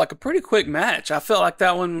what felt like a pretty quick match. I felt like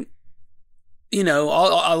that one,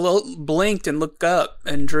 I blinked and looked up,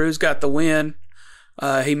 and Drew's got the win.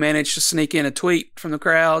 He managed to sneak in a tweet from the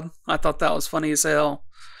crowd. I thought that was funny as hell.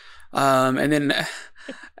 And then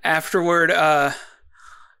afterward,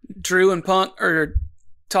 Drew and Punk are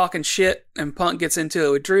talking shit, and Punk gets into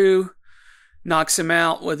it with Drew, knocks him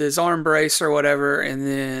out with his arm brace or whatever, and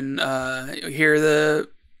then you hear the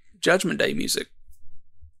Judgment Day music.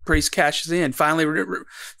 Priest cashes in, finally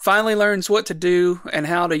learns what to do and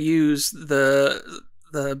how to use the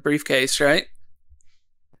briefcase, right?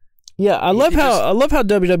 Yeah, I love how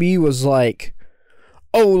WWE was like,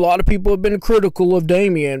 oh, a lot of people have been critical of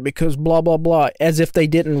Damian because blah blah blah, as if they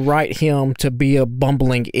didn't write him to be a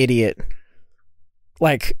bumbling idiot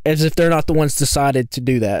like as if they're not the ones decided to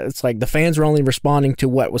do that. It's like the fans were only responding to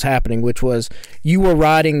what was happening, which was you were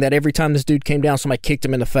writing that every time this dude came down, somebody kicked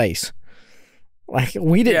him in the face. Like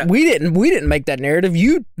we didn't make that narrative.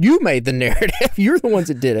 You made the narrative. You're the ones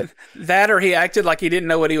that did it. That, or he acted like he didn't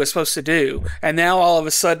know what he was supposed to do, and now all of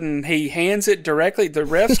a sudden he hands it directly. The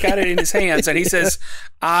ref's got it in his hands, and he says,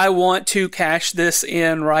 "I want to cash this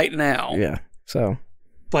in right now." Yeah. So,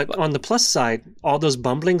 but on the plus side, all those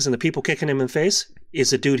bumblings and the people kicking him in the face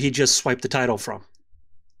is a dude he just swiped the title from,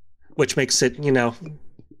 which makes it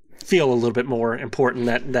feel a little bit more important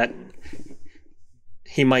that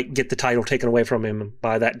he might get the title taken away from him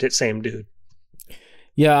by that same dude.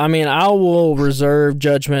 Yeah, I mean, I will reserve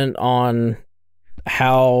judgment on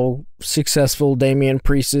how successful Damian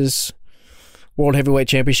Priest's World Heavyweight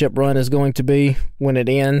Championship run is going to be when it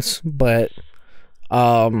ends, but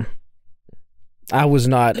I was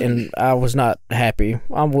not happy. I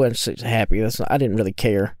wasn't so happy. I didn't really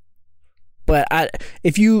care. But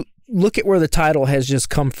if you look at where the title has just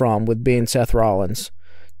come from with being Seth Rollins,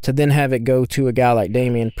 to then have it go to a guy like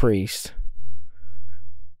Damian Priest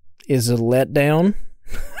is a letdown,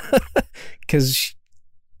 because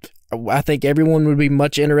I think everyone would be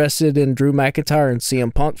much interested in Drew McIntyre and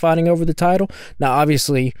CM Punk fighting over the title. Now,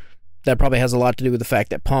 obviously, that probably has a lot to do with the fact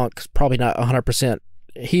that Punk's probably not 100%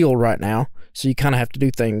 heel right now, so you kind of have to do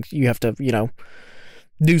things. You have to,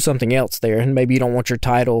 do something else there, and maybe you don't want your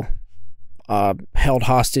title held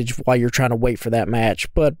hostage while you're trying to wait for that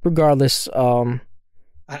match. But regardless,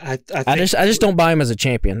 I just don't buy him as a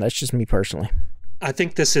champion. That's just me personally. I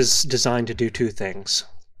think this is designed to do two things.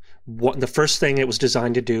 The first thing it was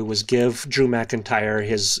designed to do was give Drew McIntyre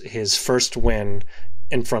his first win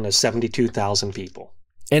in front of 72,000 people.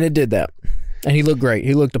 And it did that. And he looked great.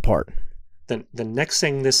 He looked apart. The next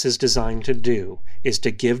thing this is designed to do is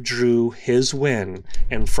to give Drew his win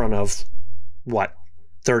in front of,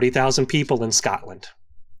 30,000 people in Scotland.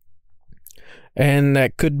 And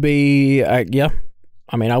that could be, yeah.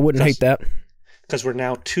 I mean, I wouldn't hate that. Because we're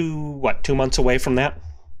now 2 months away from that?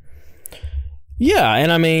 Yeah,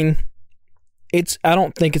 and I mean, I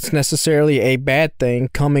don't think it's necessarily a bad thing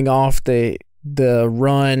coming off the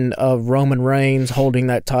run of Roman Reigns holding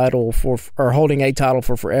that title holding a title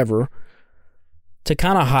for forever, to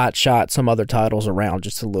kind of hot shot some other titles around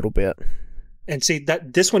just a little bit. And see,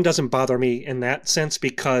 that this one doesn't bother me in that sense,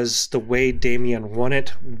 because the way Damian won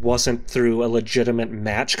it wasn't through a legitimate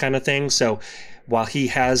match kind of thing. So while he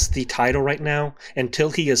has the title right now,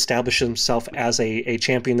 until he establishes himself as a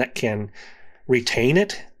champion that can retain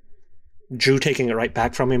it, Drew taking it right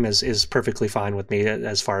back from him is perfectly fine with me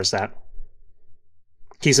as far as that.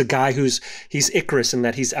 He's a guy he's Icarus in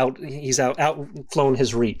that he's outflown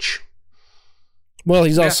his reach. Well,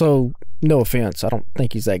 he's also, no offense, I don't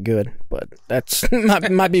think he's that good, but that's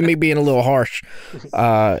might be me being a little harsh.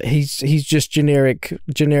 He's just generic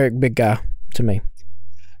big guy to me.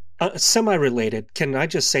 Semi-related, can I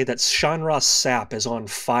just say that Sean Ross Sapp is on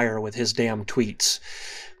fire with his damn tweets?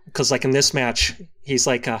 Because like in this match, he's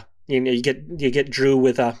like, you get Drew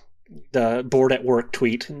with the bored at work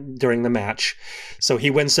tweet during the match. So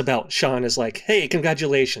he wins the belt. Sean is like, hey,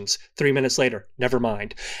 congratulations. 3 minutes later, never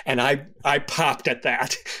mind. And I popped at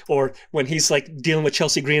that. Or when he's like dealing with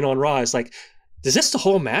Chelsea Green on Raw, it's like, is this the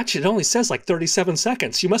whole match? It only says like 37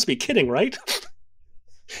 seconds. You must be kidding, right?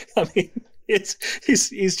 I mean,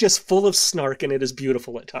 he's just full of snark, and it is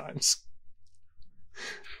beautiful at times.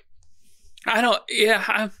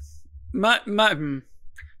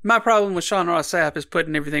 My problem with Sean Ross Sapp is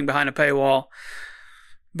putting everything behind a paywall.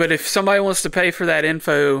 But if somebody wants to pay for that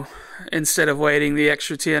info instead of waiting the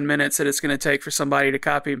extra 10 minutes that it's going to take for somebody to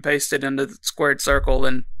copy and paste it into the squared circle,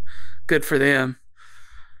 then good for them.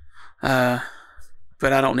 But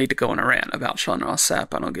I don't need to go on a rant about Sean Ross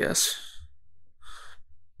Sapp, I don't guess.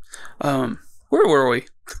 Where were we?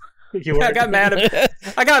 I got mad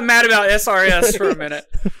about SRS for a minute.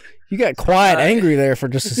 You got quiet, angry there for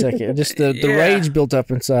just a second. Just the rage built up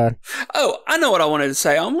inside. Oh, I know what I wanted to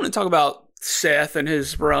say. I want to talk about Seth and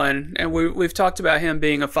his run, and we've talked about him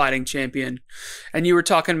being a fighting champion, and you were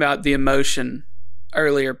talking about the emotion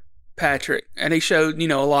earlier, Patrick, and he showed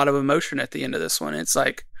a lot of emotion at the end of this one. It's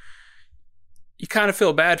like you kind of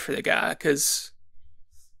feel bad for the guy because,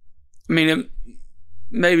 I mean,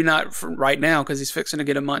 maybe not for right now because he's fixing to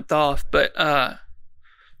get a month off, but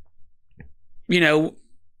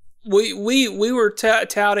We were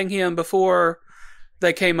touting him before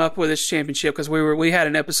they came up with his championship because we had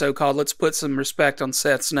an episode called "Let's Put Some Respect on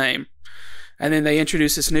Seth's Name," and then they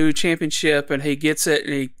introduced this new championship, and he gets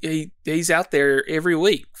it, and he's out there every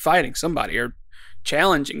week fighting somebody or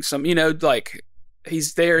challenging some, like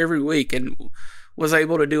he's there every week, and was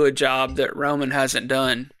able to do a job that Roman hasn't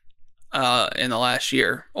done in the last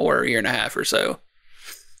year or year and a half or so.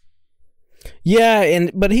 Yeah,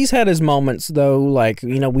 but he's had his moments though. Like,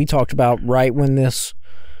 you know, we talked about right when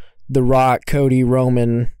the Rock, Cody,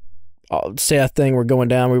 Roman, Seth thing were going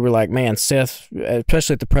down. We were like, man, Seth,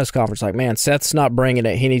 especially at the press conference, like, man, Seth's not bringing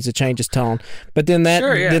it. He needs to change his tone. But then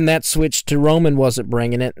that switched to Roman wasn't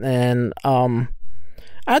bringing it, and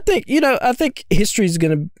I think history's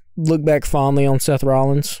going to look back fondly on Seth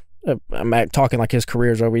Rollins. I'm talking like his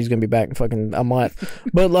career's over. He's going to be back in fucking a month.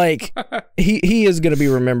 But, like, he is going to be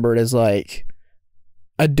remembered as, like,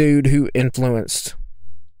 a dude who influenced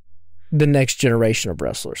the next generation of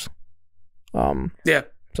wrestlers. Yeah.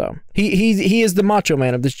 So, he is the Macho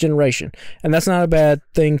Man of this generation. And that's not a bad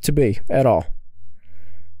thing to be at all.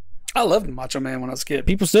 I loved Macho Man when I was a kid.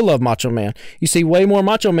 People still love Macho Man. You see way more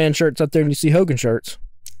Macho Man shirts out there than you see Hogan shirts.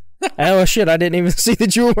 Oh shit! I didn't even see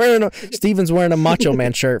that you were wearing Steven's wearing a Macho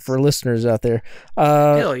Man shirt for listeners out there.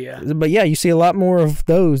 Hell yeah! But yeah, you see a lot more of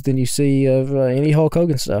those than you see of any Hulk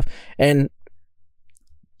Hogan stuff. And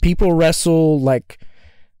people wrestle like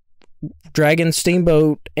Dragon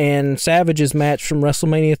Steamboat and Savage's match from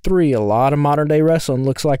WrestleMania 3. A lot of modern day wrestling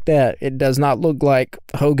looks like that. It does not look like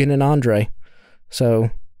Hogan and Andre.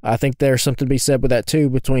 So I think there's something to be said with that too,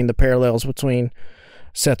 between the parallels between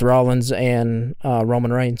Seth Rollins and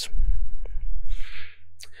Roman Reigns.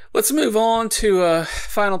 Let's move on to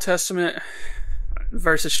Final Testament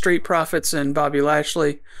versus Street Profits and Bobby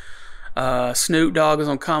Lashley. Snoop Dogg was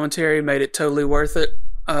on commentary, made it totally worth it.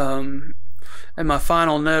 And my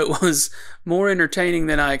final note was more entertaining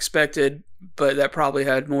than I expected, but that probably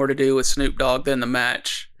had more to do with Snoop Dogg than the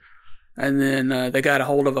match. And then they got a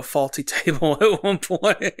hold of a faulty table at one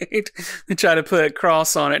point. They tried to put a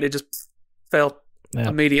cross on it. It just fell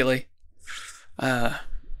immediately. But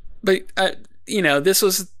this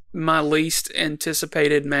was my least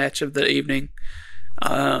anticipated match of the evening.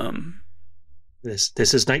 This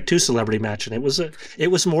is night 2 celebrity match, and it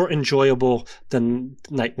was more enjoyable than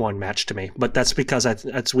night 1 match to me. But that's because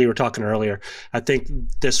as we were talking earlier, I think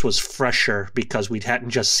this was fresher because we hadn't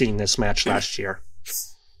just seen this match last year.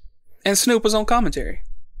 And Snoop was on commentary.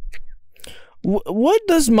 What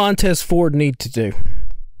does Montez Ford need to do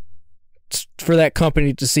for that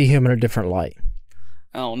company to see him in a different light?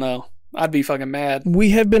 I don't know. I'd be fucking mad. We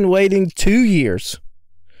have been waiting 2 years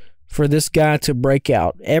for this guy to break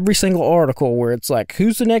out. Every single article where it's like,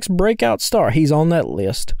 who's the next breakout star? He's on that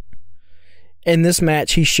list. In this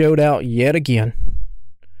match, he showed out yet again.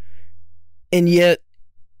 And yet,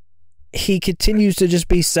 he continues to just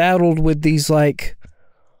be saddled with these, like,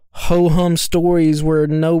 ho-hum stories where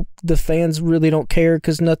the fans really don't care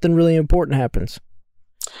because nothing really important happens.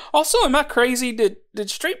 Also, am I crazy? Did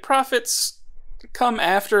Street Profits come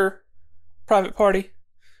after Private Party?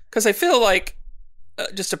 Because they feel like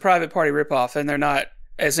just a Private Party ripoff, and they're not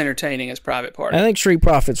as entertaining as Private Party. I think Street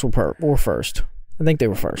Profits were first. I think they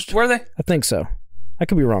were first. Were they? I think so. I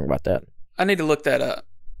could be wrong about that. I need to look that up.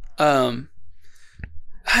 I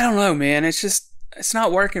don't know, man. It's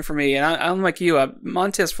not working for me. And I'm like you.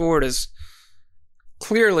 Montez Ford is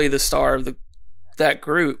clearly the star of that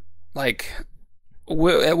group. Like,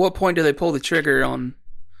 at what point do they pull the trigger on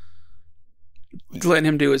letting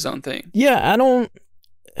him do his own thing? Yeah, I don't...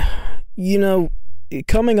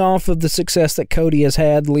 coming off of the success that Cody has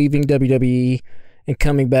had leaving WWE and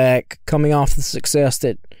coming back, coming off the success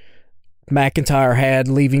that McIntyre had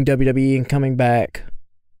leaving WWE and coming back,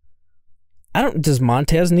 does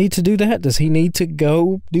Montez need to do that? Does he need to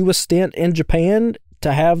go do a stint in Japan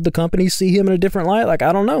to have the company see him in a different light? Like,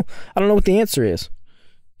 I don't know. I don't know what the answer is.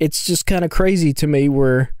 It's just kind of crazy to me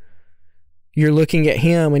where you're looking at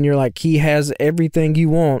him and you're like, he has everything you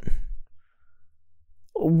want.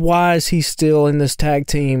 Why is he still in this tag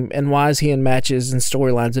team, and why is he in matches and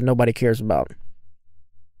storylines that nobody cares about?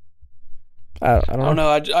 I don't know.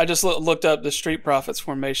 I just looked up the Street Profits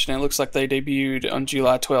formation, and it looks like they debuted on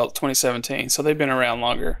July 12th, 2017, so they've been around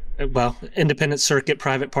longer. Well, Independent Circuit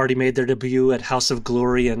Private Party made their debut at House of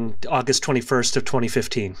Glory in August 21st of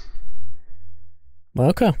 2015.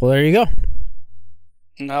 Okay, well, there you go.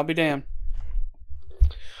 And I'll be damned.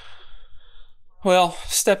 Well,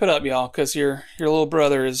 step it up, y'all, because your little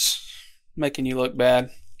brother is making you look bad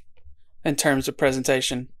in terms of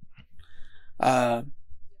presentation. Yeah,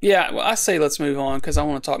 well, I say let's move on because I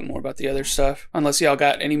want to talk more about the other stuff. Unless y'all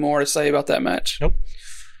got any more to say about that match. Nope.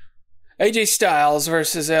 AJ Styles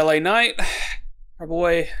versus LA Knight. Our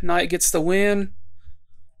boy Knight gets the win.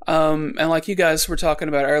 And like you guys were talking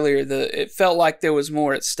about earlier, it felt like there was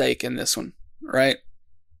more at stake in this one, right?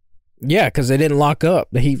 Yeah, because they didn't lock up.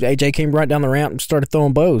 AJ came right down the ramp and started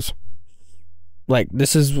throwing bows. Like,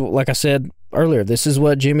 this is, like I said earlier. This is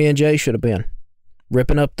what Jimmy and Jay should have been.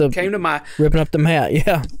 Ripping up the mat.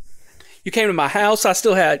 Yeah. You came to my house. I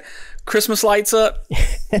still had Christmas lights up.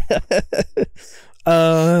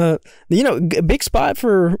 Big spot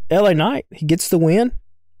for LA Knight. He gets the win.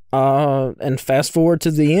 And fast forward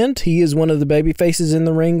to the end, he is one of the baby faces in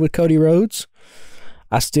the ring with Cody Rhodes.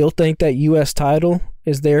 I still think that U.S. title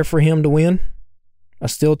is there for him to win. I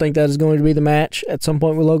still think that is going to be the match at some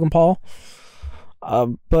point with Logan Paul.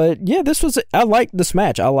 But yeah, I liked this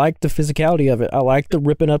match. I liked the physicality of it. I liked the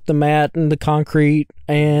ripping up the mat and the concrete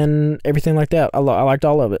and everything like that. I liked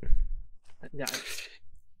all of it. Yeah.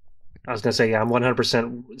 I was going to say, yeah, I'm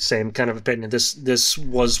 100% same kind of opinion. This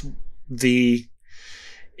was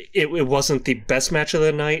it wasn't the best match of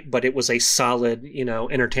the night, but it was a solid,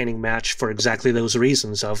 entertaining match for exactly those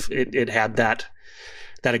reasons. Of it had that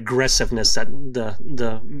aggressiveness that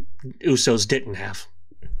the Usos didn't have.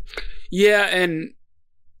 Yeah, and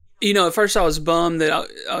at first I was bummed that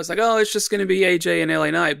I was like, oh, it's just going to be AJ and LA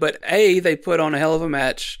Knight. But A, they put on a hell of a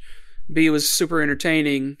match. B, it was super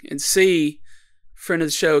entertaining. And C, friend of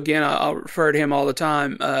the show, again, I'll refer to him all the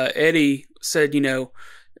time. Eddie said,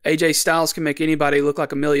 AJ Styles can make anybody look like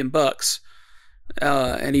 $1 million.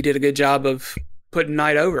 And he did a good job of putting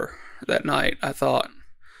Knight over that night, I thought.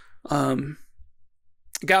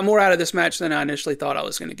 Got more out of this match than I initially thought I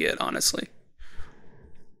was going to get, honestly.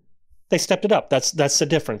 They stepped it up. That's the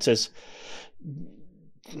difference. Is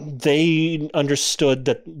they understood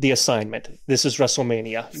that the assignment. This is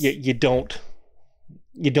WrestleMania. You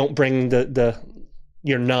don't bring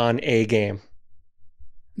your non-A game.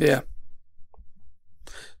 Yeah.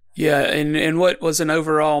 Yeah, and what was an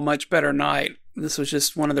overall much better night. This was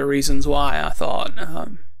just one of the reasons why I thought.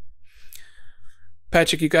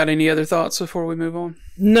 Patrick, you got any other thoughts before we move on?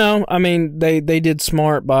 No, I mean they did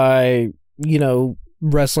smart by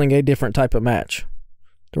wrestling a different type of match.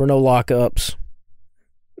 There were no lockups.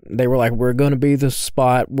 They were like, we're going to be the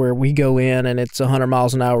spot where we go in and it's 100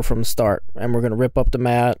 miles an hour from the start, and we're going to rip up the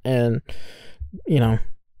mat and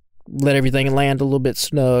let everything land a little bit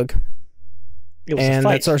snug. And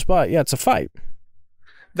that's our spot. Yeah, it's a fight.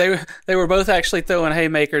 They were both actually throwing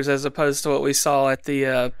haymakers as opposed to what we saw at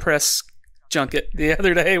the press junket the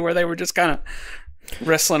other day, where they were just kind of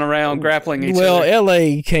wrestling around, grappling each other. Well,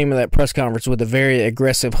 LA came to that press conference with a very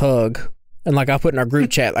aggressive hug. And like I put in our group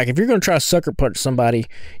chat, like if you're going to try to sucker punch somebody,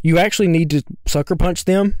 you actually need to sucker punch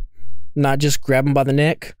them, not just grab them by the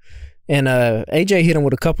neck. And AJ hit him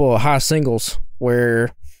with a couple of high singles where,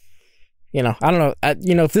 I don't know.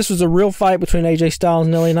 If this was a real fight between AJ Styles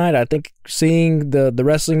and LA Knight, I think seeing the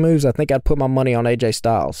wrestling moves, I think I'd put my money on AJ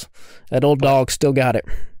Styles. That old dog still got it.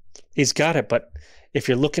 He's got it, but if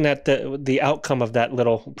you're looking at the outcome of that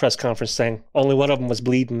little press conference thing, only one of them was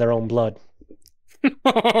bleeding their own blood.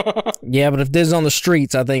 Yeah, but if this is on the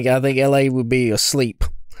streets, I think LA would be asleep,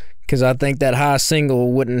 because I think that high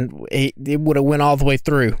single would have went all the way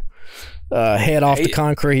through, head off the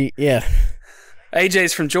concrete. Yeah,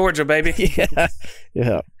 AJ's from Georgia, baby.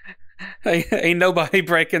 Yeah. Ain't nobody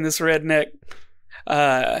breaking this redneck.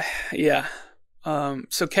 Yeah.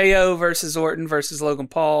 So KO versus Orton versus Logan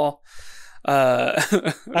Paul.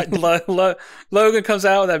 Logan comes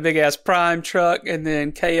out with that big ass Prime truck, and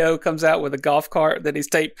then KO comes out with a golf cart that he's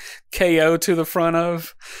taped KO to the front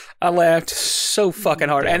of. I laughed so fucking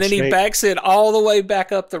hard. And then he backs it all the way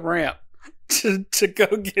back up the ramp to go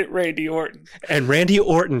get Randy Orton. And Randy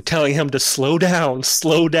Orton telling him to slow down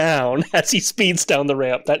as he speeds down the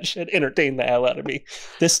ramp. That should entertain the hell out of me.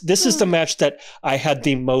 This is the match that I had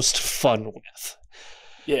the most fun with.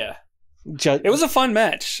 Yeah. It was a fun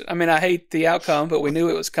match. I mean, I hate the outcome, but we knew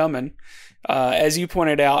it was coming. As you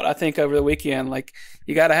pointed out, I think over the weekend, like,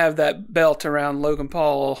 you got to have that belt around Logan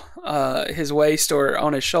Paul, his waist or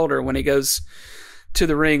on his shoulder when he goes to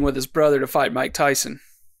the ring with his brother to fight Mike Tyson.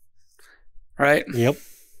 Right? Yep.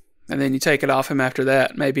 And then you take it off him after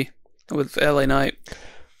that, maybe, with LA Knight.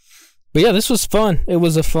 But yeah, this was fun. It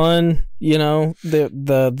was a fun,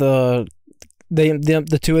 the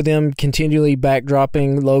two of them continually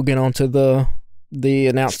backdropping Logan onto the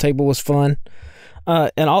announce table was fun,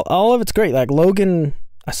 and all of it's great. Like Logan,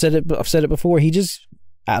 I've said it before. He just,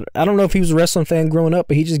 I don't know if he was a wrestling fan growing up,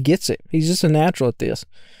 but he just gets it. He's just a natural at this.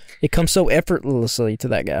 It comes so effortlessly to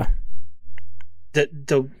that guy.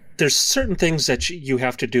 There's certain things that you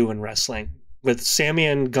have to do in wrestling. With Sammy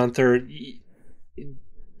and Gunther,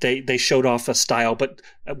 they showed off a style, but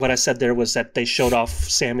what I said there was that they showed off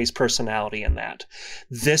Sammy's personality in that.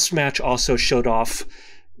 This match also showed off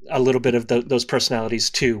a little bit of those personalities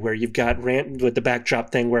too, where you've got Rand with the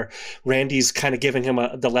backdrop thing where Randy's kind of giving him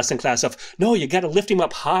the lesson class of, no, you got to lift him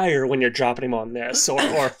up higher when you're dropping him on this,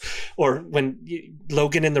 or when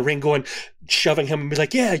Logan in the ring shoving him and be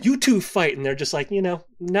like, yeah, you two fight. And they're just like,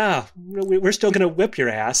 nah, we're still going to whip your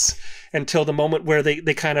ass, until the moment where they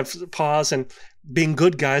kind of pause, and being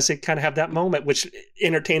good guys, they kind of have that moment, which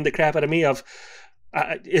entertained the crap out of me of,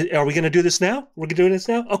 are we going to do this now? We're going to do this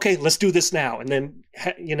now? Okay, let's do this now. And then,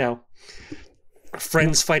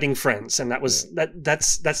 friends fighting friends. And that's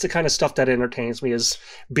the kind of stuff that entertains me, is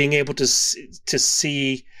being able to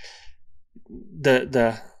see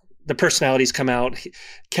the personalities come out.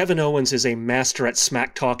 Kevin Owens is a master at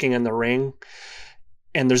smack talking in the ring,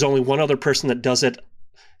 and there's only one other person that does it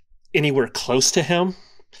anywhere close to him,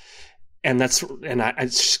 and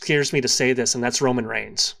it scares me to say this, and that's Roman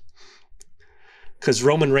Reigns, because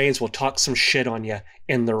Roman Reigns will talk some shit on you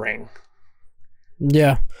in the ring.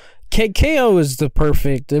 Yeah. KO is the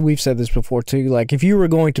perfect, we've said this before too, like if you were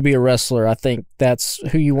going to be a wrestler, I think that's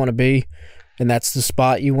who you want to be, and that's the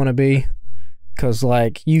spot you want to be. Because,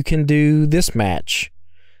 like, you can do this match.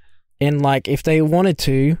 And, like, if they wanted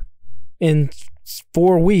to, in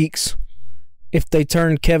 4 weeks, if they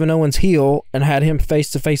turned Kevin Owens heel and had him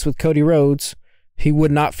face-to-face with Cody Rhodes, he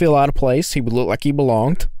would not feel out of place. He would look like he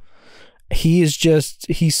belonged. He's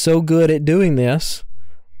so good at doing this.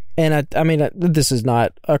 And, I mean, this is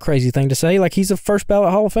not a crazy thing to say. Like, he's a first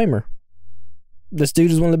ballot Hall of Famer. This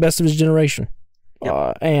dude is one of the best of his generation.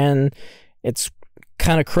 Yep. And it's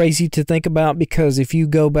kind of crazy to think about, because if you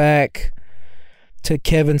go back to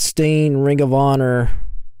Kevin Steen, Ring of Honor,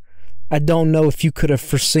 I don't know if you could have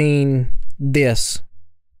foreseen this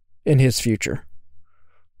in his future.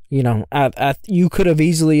 You could have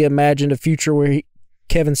easily imagined a future where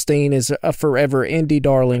Kevin Steen is a forever indie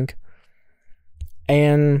darling,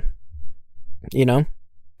 and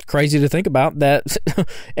crazy to think about that.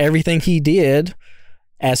 Everything he did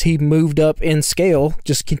as he moved up in scale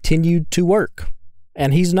just continued to work.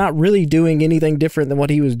 And he's not really doing anything different than what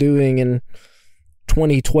he was doing in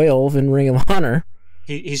 2012 in Ring of Honor.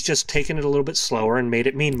 He's just taken it a little bit slower and made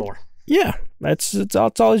it mean more. Yeah, that's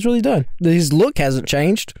all he's really done. His look hasn't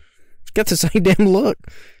changed. He's got the same damn look.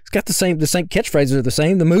 He's got the same catchphrases are the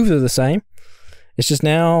same. The moves are the same. It's just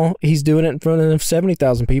now he's doing it in front of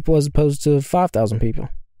 70,000 people as opposed to 5,000 people.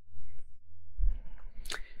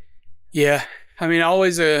 Yeah, I mean, I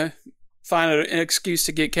always find an excuse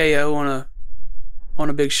to get KO on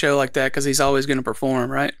a big show like that, because he's always going to perform,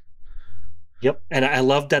 right? Yep, and I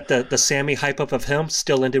love that the Sammy hype up of him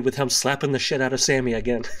still ended with him slapping the shit out of Sammy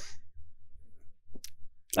again.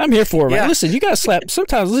 I'm here for it, man. Listen, you got to slap.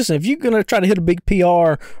 Sometimes, listen, if you're going to try to hit a big PR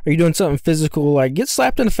or you're doing something physical, like, get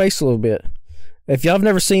slapped in the face a little bit. If y'all have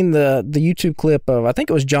never seen the YouTube clip of, I think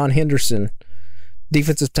it was John Henderson,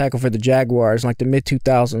 defensive tackle for the Jaguars in like the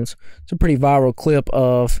mid-2000s, it's a pretty viral clip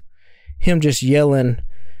of him just yelling.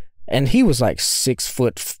 And he was like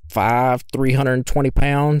 6'5", 320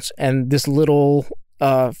 pounds. And this little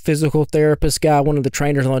physical therapist guy, one of the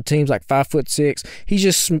trainers on the team's like 5'6". He's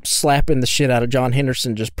just slapping the shit out of John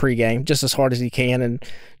Henderson just pregame, just as hard as he can. And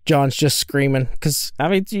John's just screaming. Because, I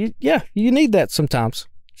mean, you need that sometimes.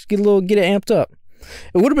 Just get it amped up.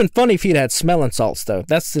 It would have been funny if he'd had smelling salts, though.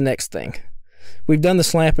 That's the next thing. We've done the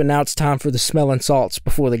slapping. Now it's time for the smelling salts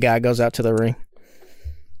before the guy goes out to the ring.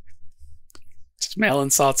 Smelling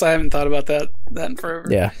salts. I haven't thought about that in forever.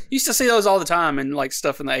 Yeah. Used to see those all the time in like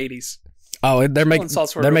stuff in the 80s. Oh, they're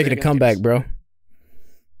making a comeback, bro.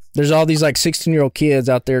 There's all these like 16-year-old kids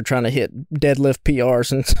out there trying to hit deadlift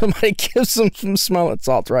PRs, and somebody gives them some smelling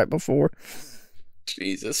salts right before.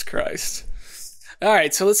 Jesus Christ. All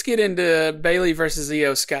right, so let's get into Bayley versus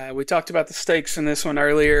Io Sky. We talked about the stakes in this one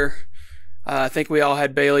earlier. I think we all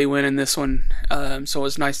had Bayley winning this one, so it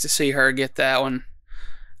was nice to see her get that one.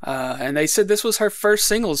 And they said this was her first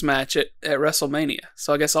singles match at WrestleMania.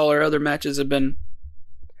 So I guess all her other matches have been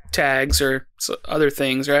tags or other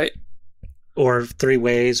things, right? Or three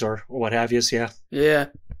ways or what have you, yeah. Yeah.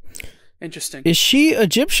 Interesting. Is she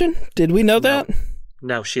Egyptian? Did we know that?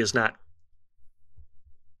 No, she is not.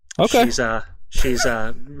 Okay.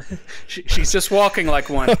 She's just walking like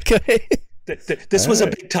one. Okay. This was a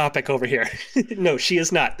big topic over here. No, she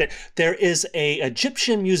is not. There is a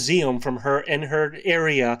Egyptian museum from her in her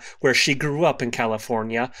area where she grew up in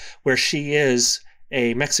California, where she is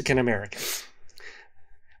a Mexican American.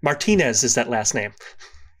 Martinez is that last name.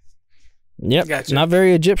 Yep. Gotcha. Not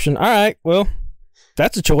very Egyptian. All right. Well,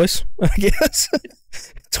 that's a choice, I guess.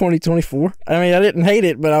 2024. I mean, I didn't hate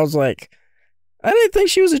it, but I was like, I didn't think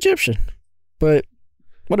she was Egyptian. But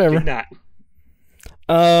whatever. Did not.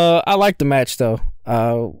 I like the match though.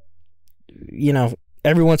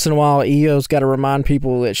 every once in a while, Io's got to remind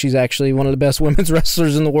people that she's actually one of the best women's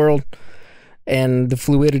wrestlers in the world, and the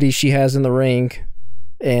fluidity she has in the ring,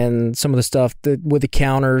 and some of the stuff with the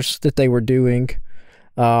counters that they were doing.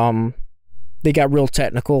 They got real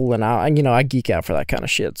technical, and I geek out for that kind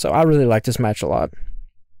of shit. So I really like this match a lot.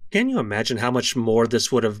 Can you imagine how much more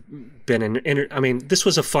this would have been this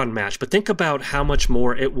was a fun match, but think about how much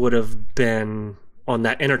more it would have been on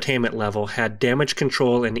that entertainment level had Damage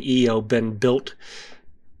Control and Io been built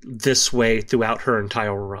this way throughout her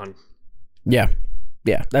entire run. Yeah.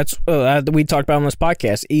 That's we talked about on this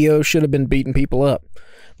podcast. Io should have been beating people up,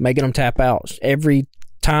 making them tap out. Every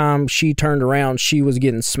time she turned around, she was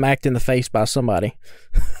getting smacked in the face by somebody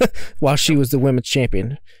while she was the women's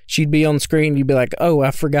champion. She'd be on the screen, you'd be like, oh,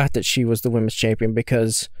 I forgot that she was the women's champion,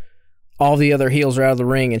 because all the other heels are out of the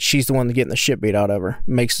ring and she's the one getting the shit beat out of her.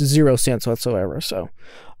 Makes zero sense whatsoever. So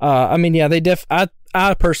I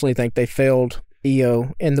personally think they failed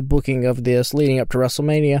Io in the booking of this leading up to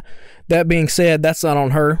WrestleMania. That being said, that's not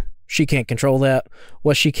on her. She can't control that.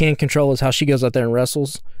 What she can control is how she goes out there and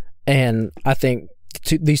wrestles, and I think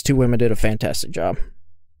these two women did a fantastic job.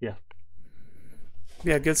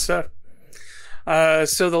 Yeah, good stuff.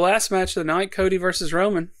 So the last match of the night, Cody versus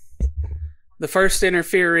Roman. The first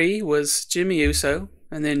interferee was Jimmy Uso,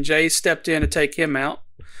 and then Jay stepped in to take him out.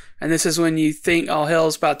 And this is when you think all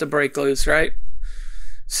hell's about to break loose, right?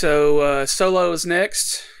 So Solo is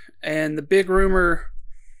next, and the big rumor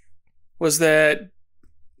was that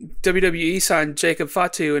WWE signed Jacob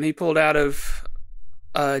Fatu, and he pulled out of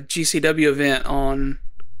a GCW event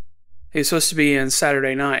he was supposed to be in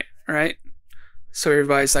Saturday night, right? So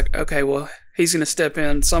everybody's like, okay, well, he's going to step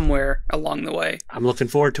in somewhere along the way. I'm looking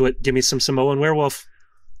forward to it. Give me some Samoan Werewolf.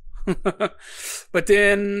 But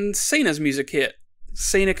then Cena's music hit.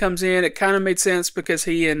 Cena comes in. It kind of made sense because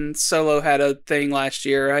he and Solo had a thing last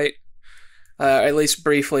year, right? At least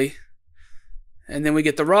briefly. And then we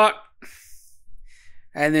get The Rock.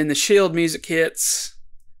 And then the Shield music hits.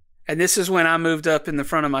 And this is when I moved up in the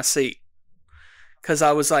front of my seat. Because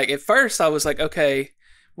I was like, at first I was like, okay,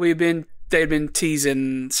 they'd been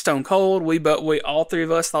teasing Stone Cold. We all three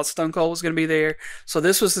of us thought Stone Cold was going to be there. So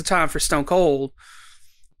this was the time for Stone Cold.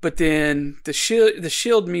 But then the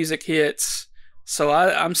Shield music hits. So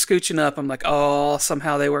I'm scooching up. I'm like, oh,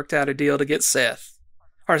 somehow they worked out a deal to get Seth.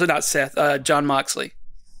 Or is it not Seth? John Moxley.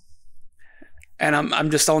 And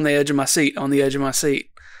I'm just on the edge of my seat. And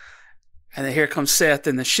then here comes Seth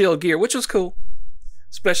in the Shield gear, which was cool.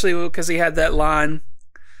 Especially because he had that line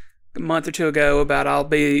a month or two ago about I'll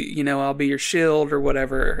be your shield or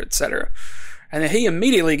whatever, etc. And then he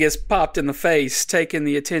immediately gets popped in the face, taking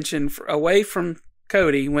the attention away from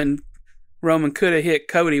Cody when Roman could have hit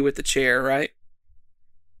Cody with the chair, right?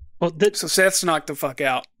 Well, so Seth's knocked the fuck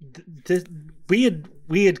out.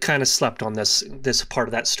 We had kind of slept on this part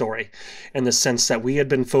of that story, in the sense that we had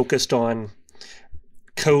been focused on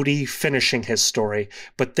Cody finishing his story,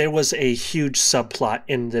 but there was a huge subplot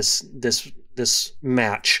in this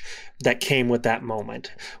match that came with that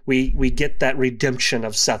moment. We get that redemption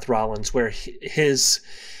of Seth Rollins, where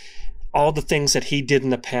all the things that he did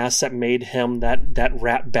in the past that made him that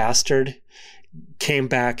rat bastard came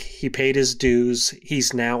back. He paid his dues.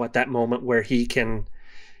 He's now at that moment where he can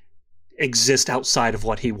exist outside of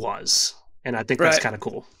what he was, and I think that's kind of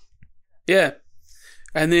cool. Yeah.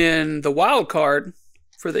 And then the wild card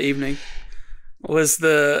for the evening was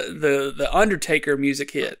the Undertaker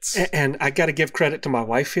music hits. And I got to give credit to my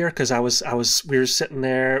wife here, because we were sitting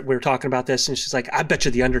there, we were talking about this, and she's like, I bet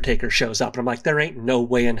you the Undertaker shows up. And I'm like, there ain't no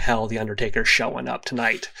way in hell the Undertaker's showing up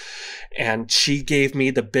tonight. And she gave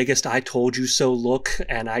me the biggest I told you so look,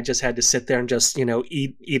 and I just had to sit there and just,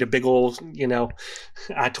 eat a big old,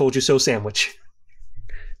 I told you so sandwich.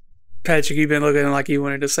 Patrick, you've been looking like you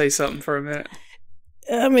wanted to say something for a minute.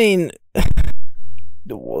 I mean,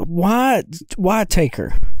 why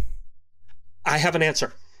Taker? I have an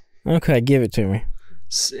answer. Okay, give it to me.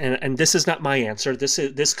 And this is not my answer.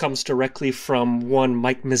 This comes directly from one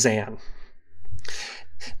Mike Mizan.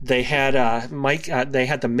 They had they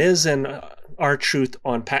had the Miz and R-Truth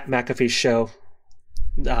on Pat McAfee's show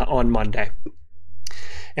on Monday,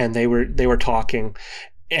 and they were talking,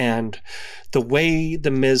 and the way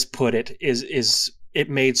the Miz put it is it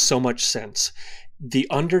made so much sense. The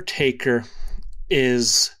Undertaker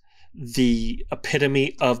is the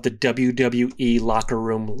epitome of the WWE locker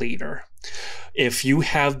room leader. If you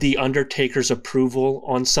have the Undertaker's approval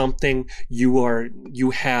on something,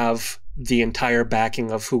 you have the entire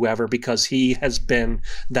backing of whoever, because he has been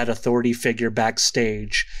that authority figure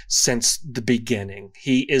backstage since the beginning.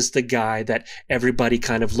 He is the guy that everybody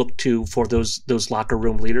kind of looked to for those locker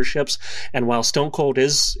room leaderships. And while Stone Cold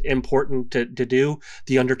is important to do,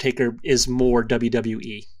 The Undertaker is more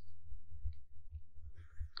WWE.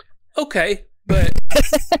 Okay, but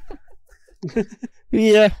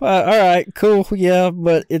Yeah, all right, cool. Yeah,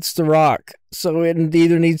 but it's The Rock. So it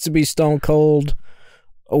either needs to be Stone Cold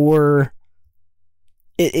or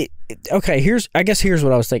okay, here's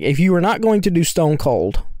what I was thinking. If you were not going to do Stone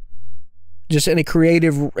Cold, just any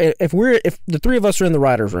creative, if the three of us are in the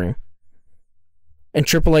writer's room and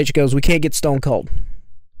Triple H goes, we can't get Stone Cold,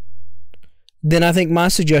 then I think my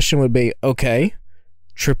suggestion would be, okay,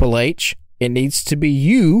 Triple H, it needs to be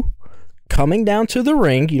you coming down to the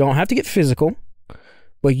ring. You don't have to get physical,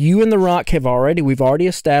 but you and The Rock we've already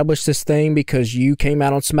established this thing because you came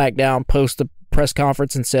out on SmackDown post the press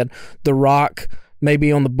conference and said The Rock may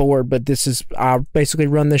be on the board, but I basically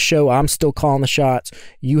run this show. I'm still calling the shots.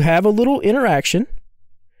 You have a little interaction,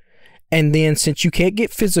 and then since you can't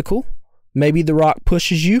get physical, maybe The Rock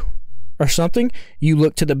pushes you or something. You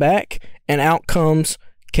look to the back, and out comes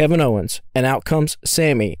Kevin Owens, and out comes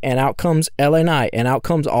Sammy, and out comes LA Knight, and out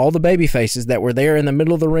comes all the baby faces that were there in the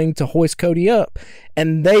middle of the ring to hoist Cody up,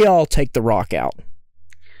 and they all take The Rock out.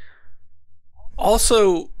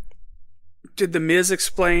 Also, did The Miz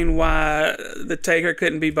explain why the Taker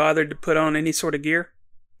couldn't be bothered to put on any sort of gear?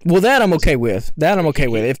 Well, that I'm okay with.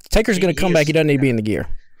 If the Taker's going to come back, he doesn't need to be in the gear.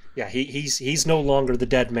 Yeah, he's no longer the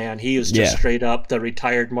dead man. He is just straight up the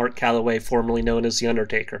retired Mark Calloway, formerly known as The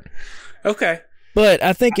Undertaker. Okay. But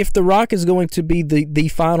I think if The Rock is going to be the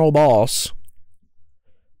final boss,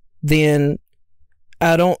 then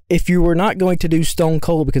if you were not going to do Stone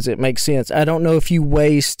Cold because it makes sense, I don't know if you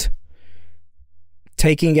waste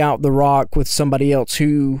taking out The Rock with somebody else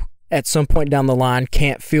who at some point down the line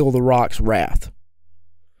can't feel The Rock's wrath.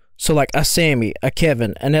 So like a Sammy, a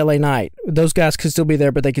Kevin, an LA Knight, those guys could still be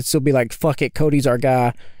there, but they could still be like, fuck it, Cody's our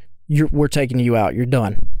guy. We're taking you out. You're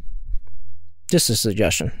done. Just a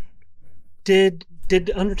suggestion. Did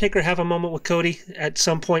Undertaker have a moment with Cody at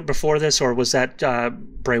some point before this, or was that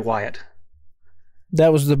Bray Wyatt?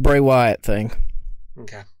 That was the Bray Wyatt thing.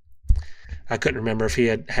 Okay. I couldn't remember if he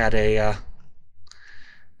had a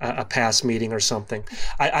past meeting or something.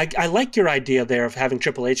 I like your idea there of having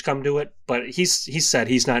Triple H come do it, but he said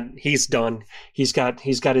he's done. He's got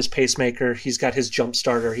his pacemaker, he's got his jump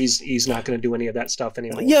starter. He's not going to do any of that stuff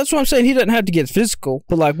anymore. Yeah, that's what I'm saying. He doesn't have to get physical,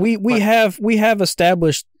 but like we have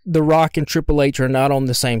established The Rock and Triple H are not on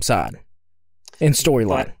the same side in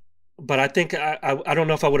storyline. But I think I don't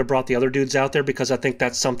know if I would have brought the other dudes out there, because I think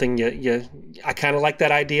that's something I kind of like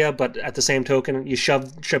that idea, but at the same token, you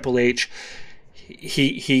shove Triple H.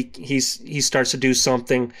 He starts to do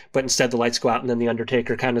something, but instead the lights go out, and then the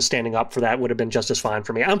Undertaker kind of standing up for that would have been just as fine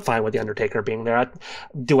for me. I'm fine with the Undertaker being there.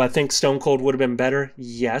 Do I think Stone Cold would have been better?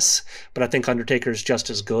 Yes, but I think Undertaker's just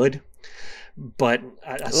as good. But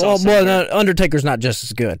Undertaker's not just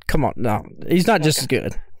as good. Come on, no, he's not just as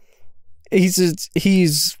good.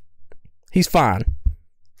 He's fine.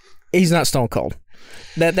 He's not Stone Cold.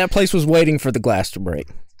 That place was waiting for the glass to break.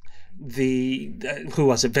 Who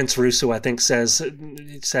was it? Vince Russo, I think,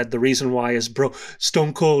 said the reason why is, bro,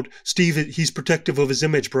 Stone Cold Steve, he's protective of his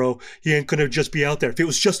image, bro. He ain't gonna just be out there. If it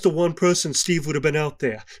was just the one person, Steve would have been out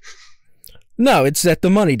there. No, it's that the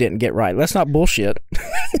money didn't get right. That's not bullshit.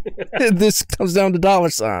 This comes down to dollar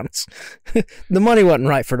signs. The money wasn't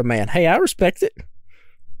right for the man. Hey, I respect it,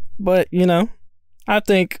 but I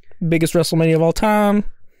think biggest WrestleMania of all time.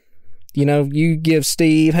 You give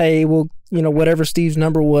Steve, hey, well, whatever Steve's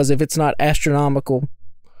number was, if it's not astronomical,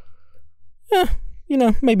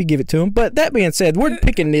 maybe give it to him. But that being said, we're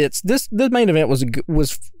picking nits. The main event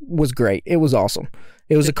was great. It was awesome.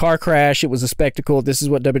 It was a car crash. It was a spectacle. This is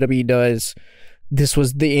what WWE does. This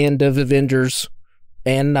was the end of Avengers,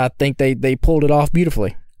 and I think they pulled it off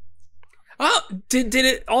beautifully. Oh, did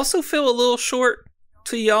it also feel a little short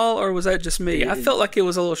to y'all, or was that just me? I felt like it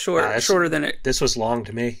was a little shorter than it. This was long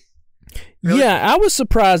to me. Really? Yeah, I was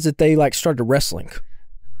surprised that they started wrestling.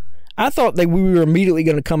 I thought we were immediately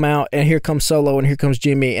going to come out, and here comes Solo, and here comes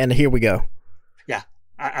Jimmy, and here we go. Yeah,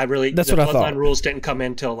 I really. That's what I thought. The Bloodline rules didn't come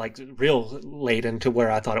in till real late into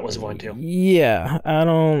where I thought it was going to. Yeah, I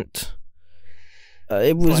don't.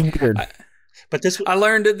 It was weird. But this, I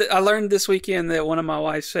learned this weekend that one of my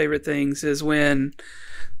wife's favorite things is when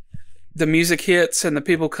the music hits and the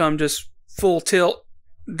people come just full tilt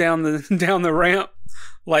down the ramp.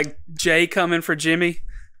 Like Jay coming for Jimmy,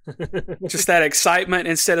 just that excitement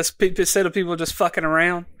instead of people just fucking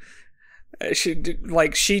around. She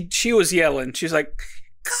was yelling. She's like,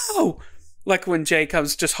 go. Like when Jay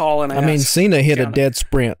comes just hauling ass. I mean, Cena hit a dead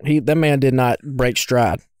sprint. That man did not break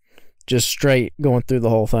stride. Just straight going through the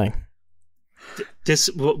whole thing.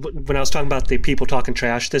 When I was talking about the people talking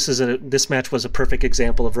trash, this match was a perfect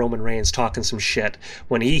example of Roman Reigns talking some shit.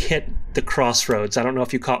 When he hit the crossroads, I don't know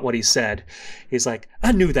if you caught what he said. He's like,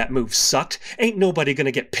 I knew that move sucked. Ain't nobody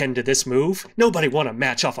gonna get pinned to this move. Nobody won a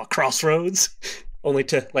match off a crossroads. Only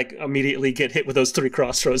to like immediately get hit with those 3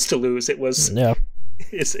 crossroads to lose. It was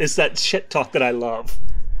it's that shit talk that I love.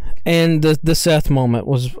 And the Seth moment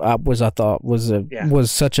was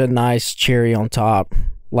such a nice cherry on top.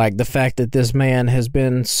 Like the fact that this man has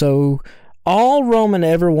been all Roman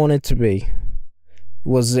ever wanted to be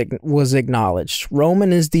was acknowledged.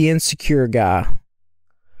 Roman is the insecure guy.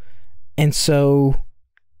 And so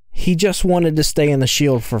he just wanted to stay in the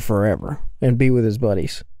Shield for forever and be with his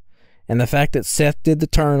buddies. And the fact that Seth did the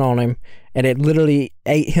turn on him and it literally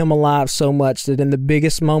ate him alive so much that in the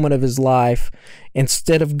biggest moment of his life,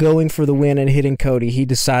 instead of going for the win and hitting Cody, he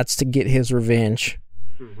decides to get his revenge.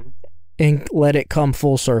 Mm-hmm. And let it come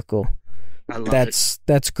full circle. I love it.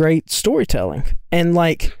 That's great storytelling. And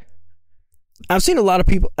like, I've seen a lot of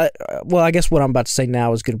people. Well, I guess what I'm about to say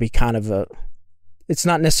now is going to be kind of it's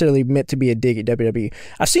not necessarily meant to be a dig at WWE.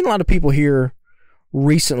 I've seen a lot of people here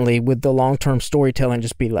recently with the long-term storytelling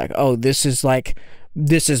just be like, "Oh, this is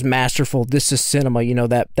masterful. This is cinema." You know,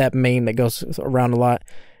 that meme that goes around a lot.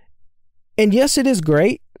 And yes, it is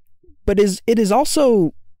great, but it is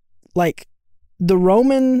also like. The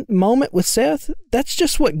Roman moment with Seth, that's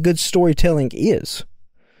just what good storytelling is.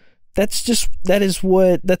 That's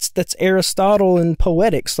Aristotle and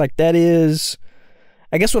poetics. Like that is,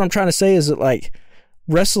 I guess what I'm trying to say is that like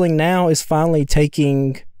wrestling now is finally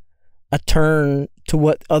taking a turn to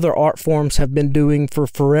what other art forms have been doing for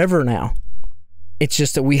forever now. It's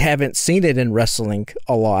just that we haven't seen it in wrestling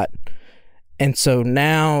a lot. And so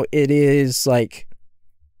now it is like,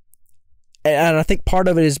 and I think part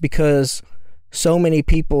of it is because so many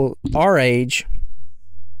people our age,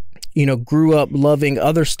 you know, grew up loving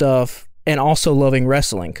other stuff and also loving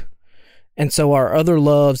wrestling. And so our other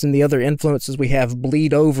loves and the other influences we have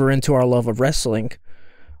bleed over into our love of wrestling,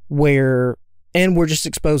 and we're just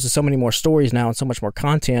exposed to so many more stories now and so much more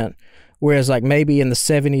content. Whereas like maybe in the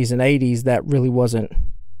 70s and 80s, that really wasn't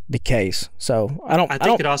the case. So I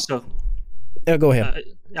think it also, go ahead.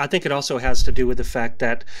 I think it also has to do with the fact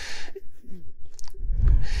that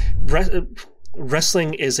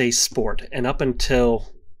wrestling is a sport, and up until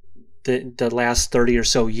the last 30 or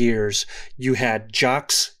so years, you had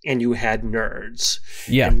jocks and you had nerds.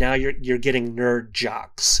 Yeah. And now you're getting nerd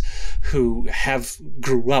jocks who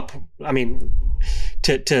grew up. I mean,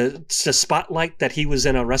 to spotlight that he was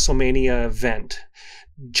in a WrestleMania event,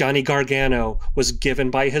 Johnny Gargano was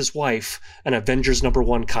given by his wife an Avengers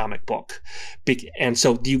 #1 comic book. And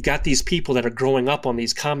so you got these people that are growing up on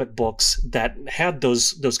these comic books that had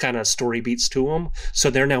those kind of story beats to them.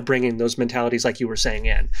 So they're now bringing those mentalities, like you were saying,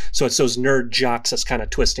 in. So it's those nerd jocks that's kind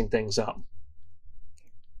of twisting things up.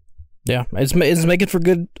 Yeah, it's making for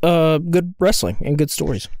good wrestling and good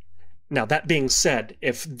stories. Now, that being said,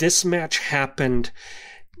 if this match happened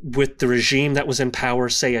with the regime that was in power,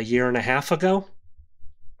 say, a year and a half ago,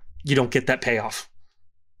 you don't get that payoff.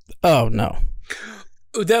 Oh, no.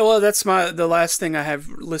 That's the last thing I have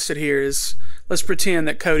listed here is, let's pretend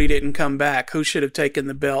that Cody didn't come back. Who should have taken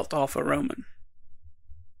the belt off of Roman?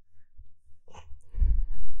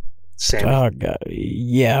 Sammy. Oh, God.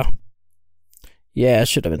 Yeah. Yeah, it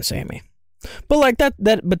should have been Sammy. But like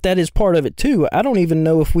that is part of it too. I don't even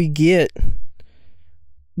know if we get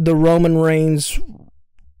the Roman Reigns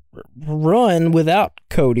run without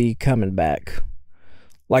Cody coming back.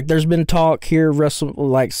 Like there's been talk here,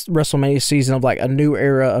 WrestleMania season, of like a new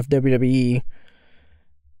era of WWE.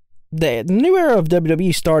 The new era of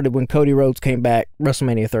WWE started when Cody Rhodes came back,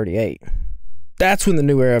 WrestleMania 38. That's when the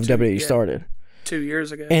new era of WWE started. 2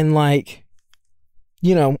 years ago. And like,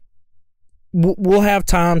 you know, we'll have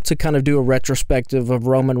time to kind of do a retrospective of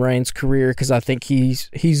Roman Reigns' career, because I think he's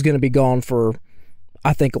going to be gone for,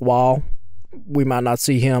 I think, a while. We might not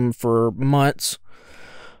see him for months.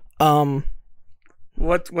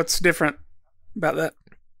 What's different about that?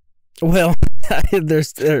 Well, I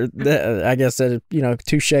guess that, you know,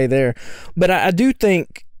 touche there. But I do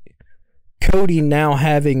think Cody now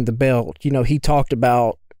having the belt, you know, he talked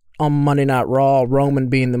about on Monday Night Raw, Roman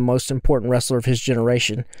being the most important wrestler of his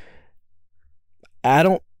generation. I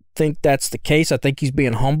don't think that's the case. I think he's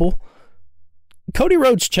being humble. Cody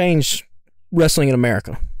Rhodes changed wrestling in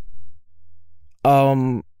America.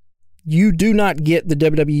 You do not get the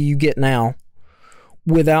WWE you get now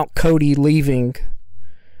without Cody leaving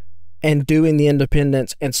and doing the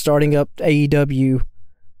independents and starting up AEW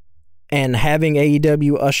and having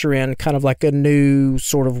AEW usher in kind of like a new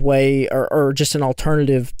sort of way or just an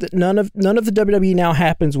alternative. None of the WWE now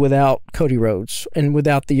happens without Cody Rhodes and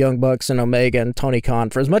without the Young Bucks and Omega and Tony Khan.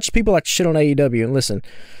 For as much as people like to shit on AEW, and listen,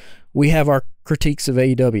 we have our critiques of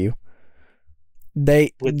AEW.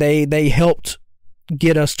 They helped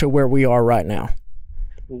get us to where we are right now.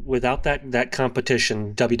 Without that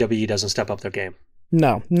competition, WWE doesn't step up their game.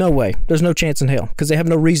 No way. There's no chance in hell because they have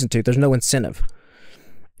no reason to. There's no incentive.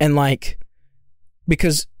 And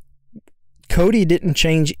because Cody didn't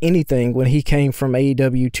change anything when he came from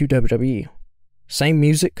AEW to WWE. Same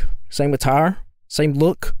music, same attire, same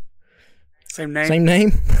look, same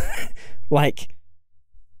name.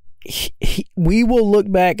 We will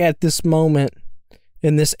look back at this moment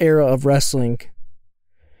in this era of wrestling,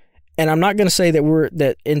 and I'm not going to say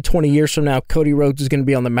that in 20 years from now, Cody Rhodes is going to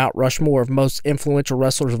be on the Mount Rushmore of most influential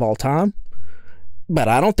wrestlers of all time, but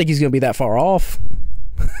I don't think he's going to be that far off.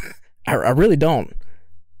 I really don't.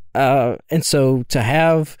 And so to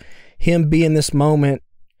have him be in this moment,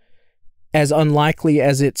 as unlikely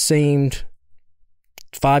as it seemed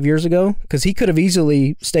 5 years ago, because he could have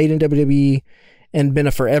easily stayed in WWE and been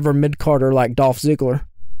a forever mid-carder like Dolph Ziggler,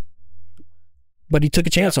 but he took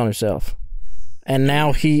a chance on himself, and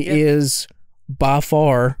now he is by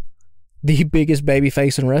far the biggest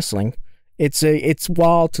babyface in wrestling. It's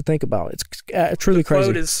wild to think about. It's truly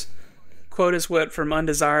crazy. Quote is what, from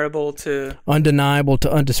undesirable to undeniable to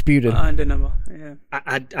undisputed. Undeniable. Yeah.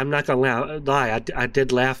 I'm not gonna lie. I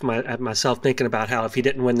did laugh at myself thinking about how if he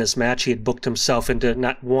didn't win this match, he had booked himself into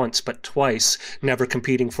not once but twice never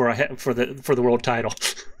competing for the world title.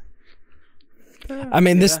 I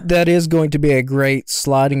mean, that is going to be a great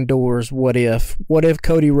sliding doors. What if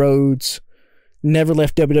Cody Rhodes never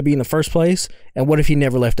left WWE in the first place, and what if he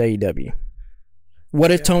never left AEW? What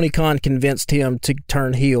if Tony Khan convinced him to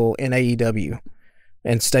turn heel in AEW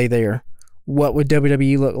and stay there? What would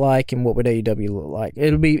WWE look like, and what would AEW look like?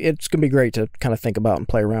 It's gonna be great to kind of think about and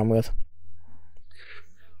play around with.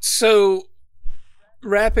 So,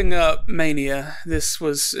 wrapping up Mania, this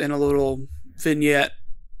was in a little vignette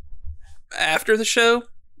after the show,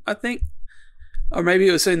 I think, or maybe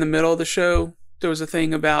it was in the middle of the show. There was a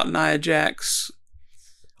thing about Nia Jax.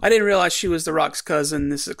 I didn't realize she was The Rock's cousin.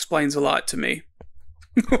 This explains a lot to me.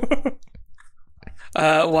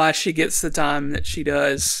 Why she gets the time that she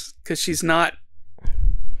does, because she's not.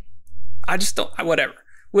 I just don't. Whatever.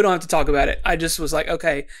 We don't have to talk about it. I just was like,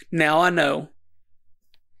 okay, now I know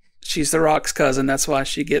she's The Rock's cousin. That's why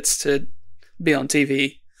she gets to be on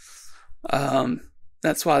TV.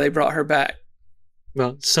 That's why they brought her back.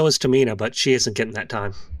 Well, so is Tamina, but she isn't getting that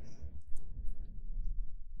time.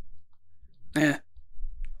 Yeah.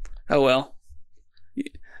 Oh well.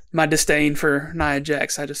 My disdain for Nia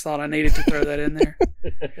Jax, I just thought I needed to throw that in there.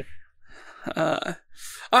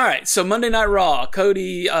 All right, so Monday Night Raw,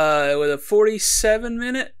 Cody with a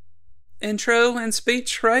 47-minute intro and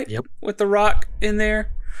speech, right? Yep. With The Rock in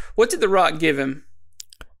there. What did The Rock give him?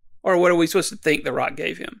 Or what are we supposed to think The Rock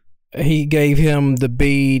gave him? He gave him the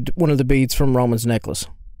bead, one of the beads from Roman's necklace.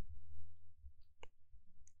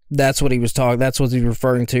 That's what he was talking. That's what he's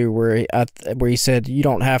referring to, where he said you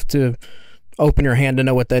don't have to open your hand to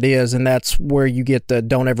know what that is, and that's where you get the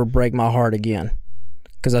 "Don't ever break my heart again,"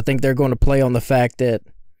 because I think they're going to play on the fact that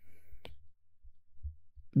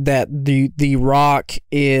the Rock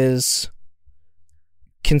is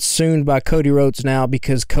consumed by Cody Rhodes now,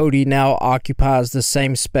 because Cody now occupies the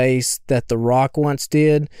same space that the Rock once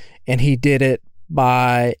did, and he did it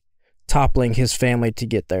by toppling his family to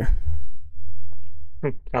get there.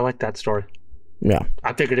 I like that story. Yeah,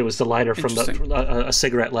 I figured it was the lighter from a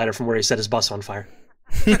cigarette lighter from where he set his bus on fire.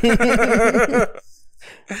 No,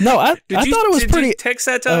 I thought it was pretty. Did you text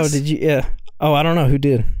that to us? Oh, did you? Yeah. Oh, I don't know who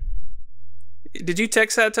did. Did you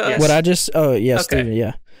text that to us? What I just? Oh, yes, okay. Steven,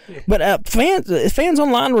 yeah. But fans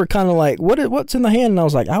online were kind of like, "What's in the hand?" And I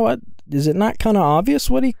was like, "Oh, is it not kind of obvious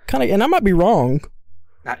what he kind of?" And I might be wrong.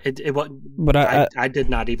 But I did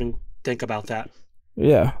not even think about that.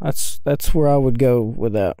 Yeah, that's where I would go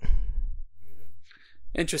with that.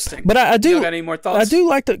 Interesting. But I do. You got any more thoughts? I do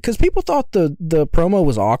like that, because people thought the promo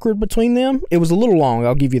was awkward between them. It was a little long.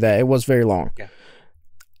 I'll give you that. It was very long. Yeah.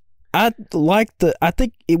 I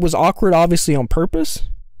think it was awkward, obviously on purpose.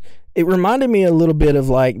 It reminded me a little bit of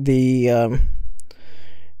like the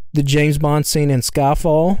James Bond scene in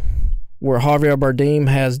Skyfall, where Javier Bardem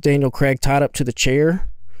has Daniel Craig tied up to the chair,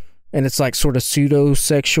 and it's like sort of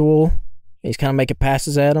pseudo-sexual. He's kind of making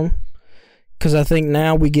passes at him. Because I think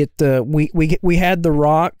now we get we had The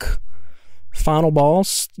Rock final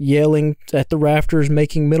boss yelling at the rafters,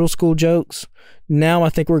 making middle school jokes. Now I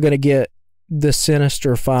think we're going to get the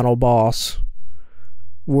sinister final boss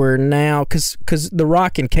We're now because The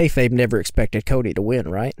Rock and kayfabe never expected Cody to win,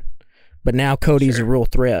 right? But now Cody's a real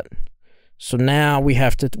threat. So now we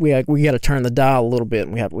got to turn the dial a little bit,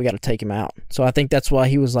 and we got to take him out. So I think that's why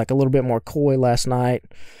he was like a little bit more coy last night,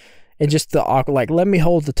 and just the awkward, like, let me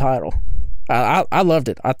hold the title. I loved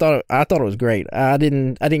it. I thought it was great. I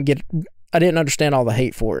didn't understand all the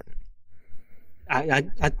hate for it.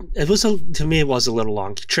 To me it was a little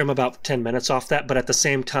long. Trim about 10 minutes off that, but at the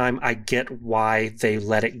same time I get why they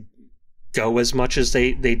let it go as much as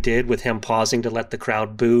they did, with him pausing to let the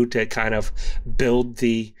crowd boo to kind of build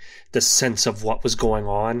the sense of what was going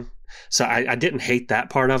on. So I didn't hate that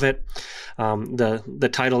part of it. The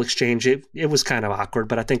title exchange, it was kind of awkward,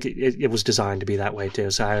 but I think it was designed to be that way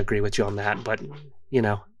too. So I agree with you on that. But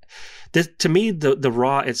to me, the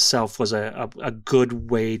Raw itself was a good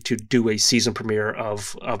way to do a season premiere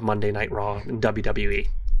of Monday Night Raw in WWE.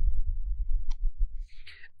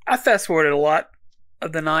 I fast forwarded a lot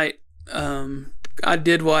of the night. I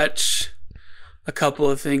did watch a couple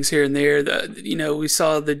of things here and there. We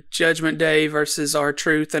saw the Judgment Day versus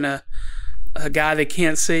R-Truth and a guy they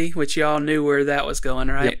can't see, which y'all knew where that was going,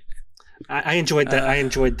 right? Yep. I enjoyed that. I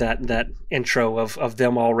enjoyed that intro of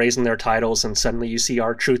them all raising their titles, and suddenly you see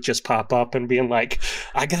R-Truth just pop up and being like,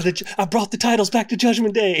 I brought the titles back to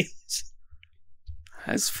Judgment Day.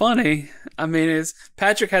 It's funny. I mean,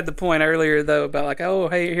 Patrick had the point earlier though about like, oh,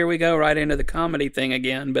 hey, here we go right into the comedy thing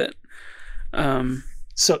again. But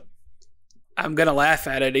so I'm gonna laugh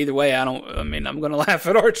at it either way. I'm gonna laugh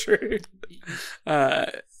at R-Truth.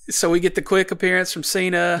 So we get the quick appearance from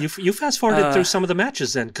Cena. You fast forwarded through some of the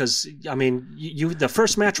matches then, because I mean, the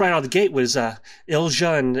first match right out of the gate was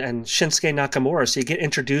Ilja and Shinsuke Nakamura. So you get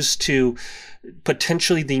introduced to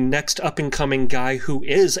potentially the next up and coming guy who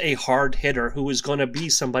is a hard hitter, who is going to be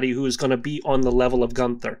somebody who is going to be on the level of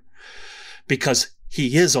Gunther, because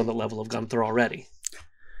he is on the level of Gunther already.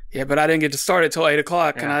 Yeah, but I didn't get to start it till 8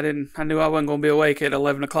 o'clock, yeah. And I knew I wasn't going to be awake at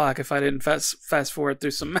 11 o'clock if I didn't fast forward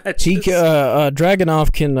through some matches.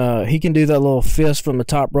 Dragunov can do that little fist from the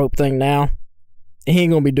top rope thing now. He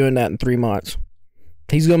ain't going to be doing that in 3 months.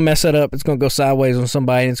 He's going to mess it up. It's going to go sideways on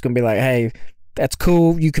somebody, and it's going to be like, hey, that's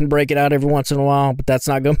cool. You can break it out every once in a while, but that's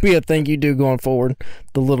not going to be a thing you do going forward.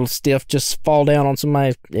 The little stiff just fall down on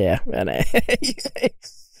somebody. Yeah, man.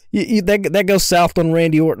 That goes south on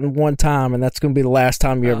Randy Orton one time, and that's going to be the last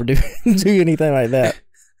time you ever do anything like that.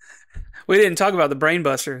 We didn't talk about the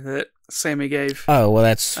brainbuster that Sammy gave. Oh, well,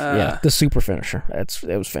 that's the super finisher.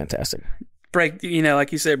 It was fantastic. Like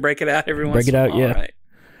you said, break it out every once in a while. Break it out,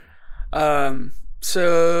 yeah. Right.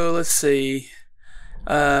 So let's see.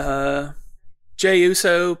 Jey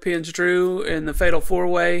Uso pins Drew in the Fatal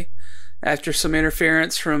 4-Way after some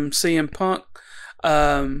interference from CM Punk.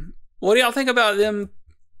 What do y'all think about them?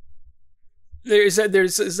 Is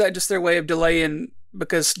that just their way of delaying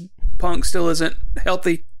because Punk still isn't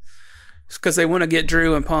healthy? Because they want to get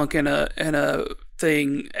Drew and Punk in a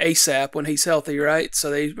thing ASAP when he's healthy, right?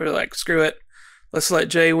 So they were like, screw it, let's let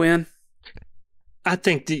Jey win. I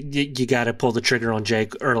think you got to pull the trigger on Jey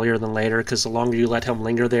earlier than later, because the longer you let him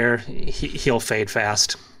linger there, he'll fade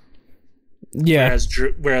fast. Yeah.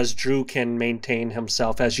 Whereas Drew can maintain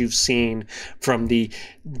himself, as you've seen, from the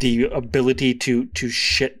ability to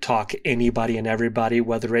shit talk anybody and everybody,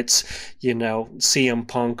 whether it's CM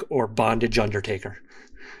Punk or Bondage Undertaker.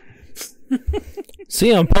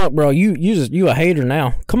 CM Punk, bro, you a hater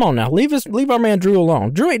now. Come on now, leave our man Drew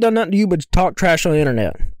alone. Drew ain't done nothing to you but talk trash on the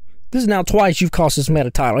internet. This is now twice you've cost this man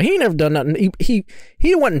a title. He ain't never done nothing. He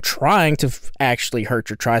wasn't trying to actually hurt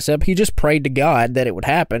your tricep. He just prayed to God that it would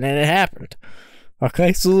happen, and it happened.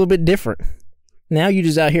 Okay, it's a little bit different. Now you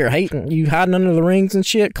just out here hating. You hiding under the rings and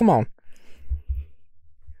shit. Come on.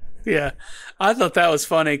 Yeah, I thought that was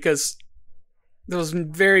funny because it was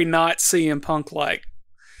very not CM Punk like,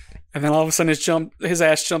 and then all of a sudden his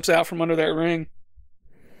ass jumps out from under that ring.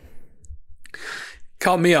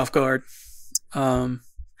 Caught me off guard.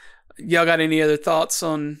 Y'all got any other thoughts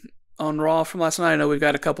on Raw from last night? I know we've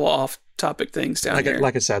got a couple of off-topic things down here.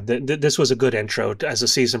 Like I said, this was a good intro as a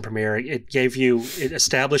season premiere. It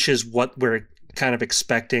establishes what we're kind of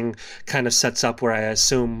expecting, kind of sets up where I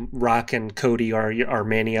assume Rock and Cody are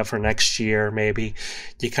Mania for next year, maybe.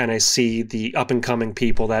 You kind of see the up-and-coming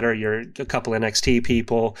people that are a couple NXT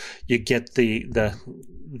people. You get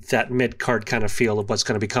that mid-card kind of feel of what's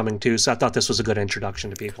going to be coming too. So I thought this was a good introduction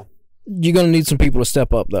to people. You're going to need some people to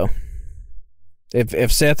step up, though.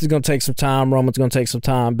 If Seth is going to take some time, Roman's going to take some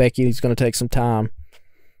time, Becky's going to take some time.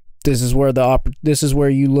 This is where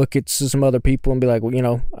you look at some other people and be like,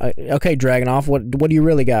 well, okay, Dragunov, what do you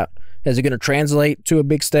really got? Is it going to translate to a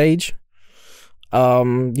big stage?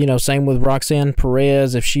 Same with Roxanne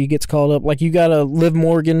Perez. If she gets called up, like you got to Liv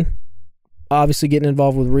Morgan, obviously getting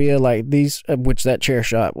involved with Rhea, like these, which that chair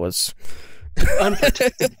shot was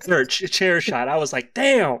unprotected chair shot. I was like,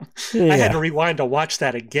 damn. Yeah. I had to rewind to watch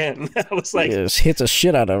that again. I was like, it hits a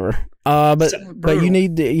shit out of her. But you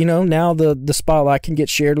need to, now the spotlight can get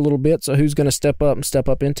shared a little bit. So who's going to step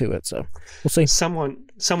up into it? So we'll see.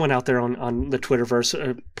 Someone out there on the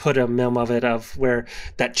Twitterverse put a meme of it of where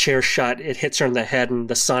that chair shot, it hits her in the head and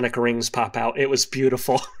the sonic rings pop out. It was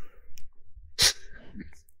beautiful.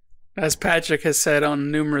 As Patrick has said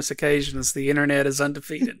on numerous occasions, the internet is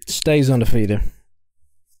undefeated. Stays undefeated.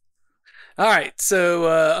 All right, so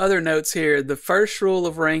other notes here. The first rule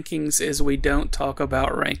of rankings is we don't talk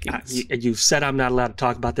about rankings. You've said I'm not allowed to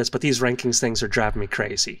talk about this, but these rankings things are driving me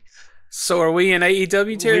crazy. So are we in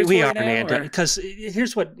AEW territory We are now, in AEW, because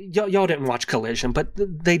here's what, y'all didn't watch Collision, but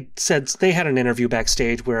they said, they had an interview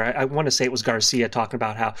backstage where I want to say it was Garcia talking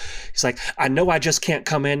about how he's like, I know I just can't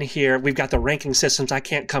come in here. We've got the ranking systems. I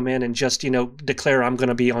can't come in and just, declare I'm going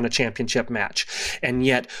to be on a championship match. And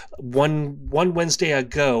yet one Wednesday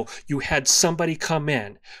ago, you had somebody come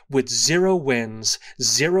in with 0 wins,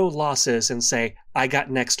 0 losses and say, I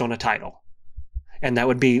got next on a title. And that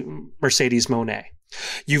would be Mercedes Moné.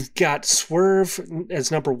 You've got Swerve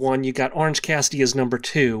as number 1. You got Orange Cassidy as number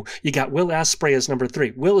 2. You got Will Ospreay as number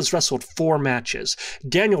 3. Will has wrestled 4 matches.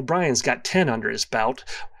 Daniel Bryan's got 10 under his belt.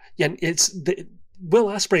 And Will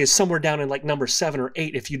Ospreay is somewhere down in like number 7 or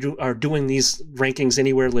 8 if you are doing these rankings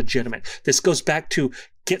anywhere legitimate. This goes back to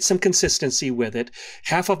get some consistency with it.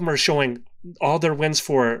 Half of them are showing all their wins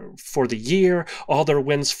for the year, all their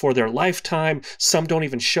wins for their lifetime. Some don't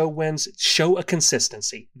even show wins. Show a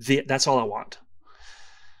consistency. That's all I want.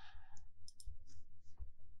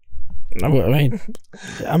 I mean,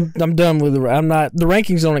 I'm done with the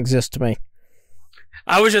rankings don't exist to me.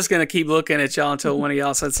 I was just gonna keep looking at y'all until one of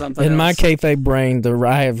y'all said something. In else. my kayfabe brain, the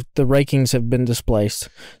rankings have been displaced.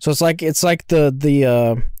 So it's like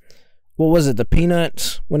the what was it, the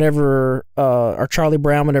Peanuts? Whenever or Charlie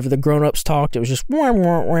Brown, whenever the grown-ups talked, it was just wah,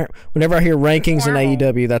 wah, wah. Whenever I hear rankings in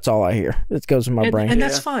AEW, that's all I hear. It goes in my brain, and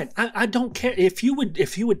that's fine. I don't care if you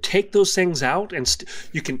would take those things out and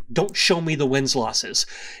don't show me the wins losses.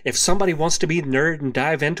 If somebody wants to be a nerd and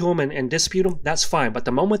dive into them and dispute them, that's fine. But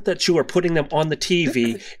the moment that you are putting them on the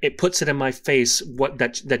TV, it puts it in my face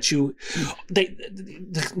the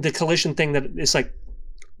Collision thing that it's like.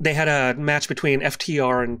 They had a match between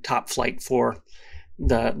FTR and Top Flight for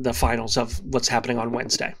the finals of what's happening on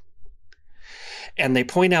Wednesday. And they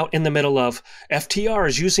point out in the middle of FTR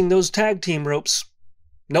is using those tag team ropes.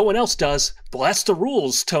 No one else does. Well, that's the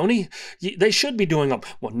rules, Tony. They should be doing them.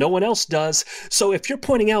 Well, no one else does. So if you're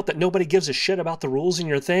pointing out that nobody gives a shit about the rules in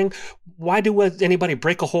your thing, why do anybody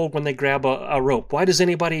break a hold when they grab a rope? Why does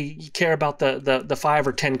anybody care about the 5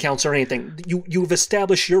 or 10 counts or anything? You've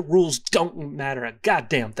established your rules don't matter a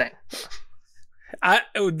goddamn thing.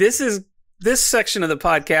 This section of the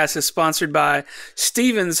podcast is sponsored by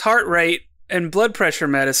Steven's Heart Rate and Blood Pressure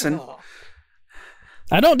Medicine. Oh.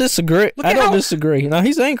 I don't disagree. Disagree. No,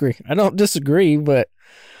 he's angry. I don't disagree, but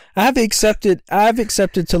I've accepted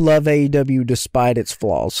to love AEW despite its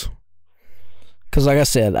flaws. Because, like I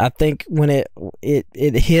said, I think when it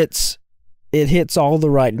hits all the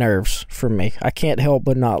right nerves for me. I can't help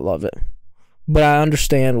but not love it. But I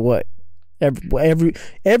understand what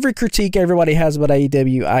every critique everybody has about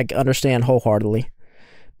AEW. I understand wholeheartedly.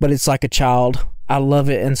 But it's like a child. I love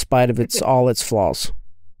it in spite of all its flaws.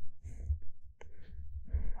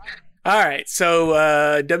 All right, so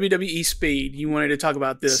WWE Speed. You wanted to talk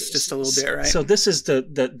about this just a little bit, right? So this is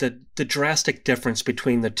the drastic difference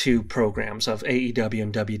between the two programs of AEW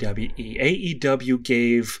and WWE. AEW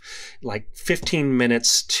gave like 15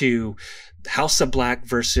 minutes to House of Black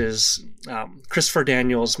versus Christopher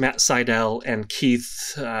Daniels, Matt Sydal, and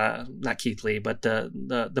Keith, not Keith Lee, but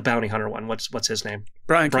the bounty hunter one. What's his name?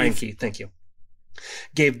 Brian Keith. Thank you.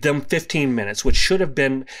 Gave them 15 minutes, which should have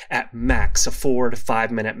been at max a 4 to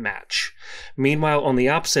 5 minute match. Meanwhile, on the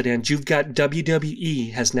opposite end, you've got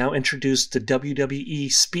WWE has now introduced the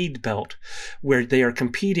WWE Speed Belt, where they are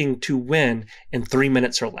competing to win in 3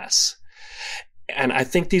 minutes or less. And I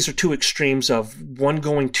think these are two extremes of one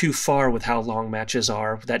going too far with how long matches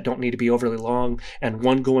are that don't need to be overly long, and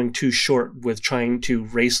one going too short with trying to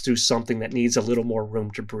race through something that needs a little more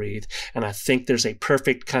room to breathe. And I think there's a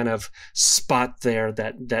perfect kind of spot there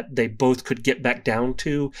that they both could get back down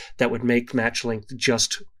to that would make match length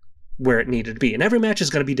just where it needed to be. And every match is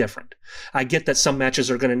going to be different. I get that some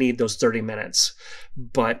matches are going to need those 30 minutes,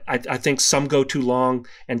 but I think some go too long,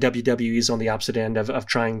 and WWE is on the opposite end of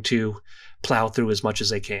trying to plow through as much as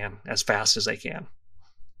they can, as fast as they can.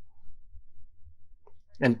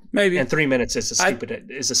 And Maybe. And 3 minutes is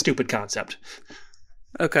a stupid concept.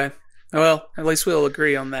 Okay. Well, at least we'll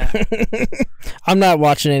agree on that. I'm not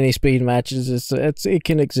watching any speed matches. It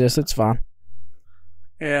can exist. It's fine.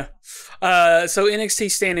 Yeah. So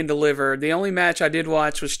NXT Stand and Deliver. The only match I did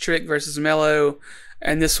watch was Trick versus Mello,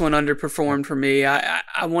 and this one underperformed for me.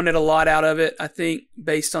 I wanted a lot out of it, I think,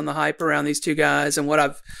 based on the hype around these two guys and what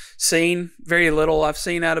I've seen. Very little I've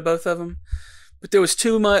seen out of both of them. But there was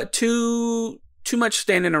too much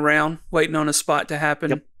standing around, waiting on a spot to happen.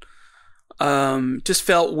 Yep. Just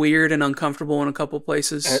felt weird and uncomfortable in a couple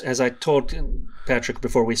places. As I told Patrick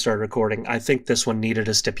before we started recording, I think this one needed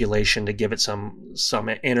a stipulation to give it some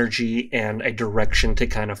energy and a direction to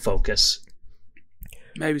kind of focus.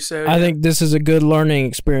 Maybe so. I think this is a good learning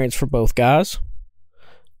experience for both guys.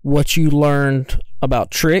 What you learned about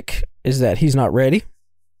Trick is that he's not ready,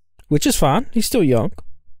 which is fine. He's still young.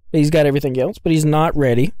 He's got everything else, but he's not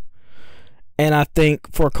ready. And I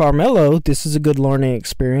think for Carmelo, this is a good learning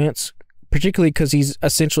experience, particularly because he's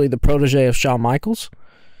essentially the protege of Shawn Michaels.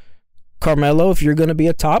 Carmelo, if you're going to be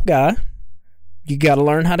a top guy, you got to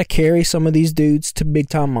learn how to carry some of these dudes to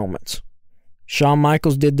big-time moments. Shawn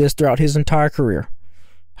Michaels did this throughout his entire career.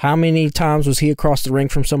 How many times was he across the ring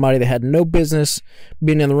from somebody that had no business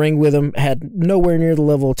being in the ring with him, had nowhere near the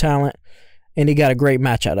level of talent, and he got a great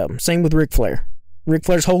match out of him? Same with Ric Flair. Ric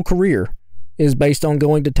Flair's whole career is based on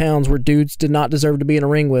going to towns where dudes did not deserve to be in a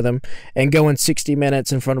ring with him and going 60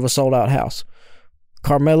 minutes in front of a sold-out house.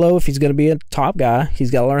 Carmelo, if he's going to be a top guy,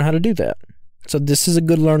 he's got to learn how to do that. So this is a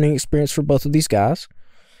good learning experience for both of these guys,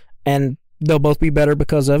 and they'll both be better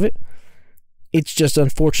because of it. It's just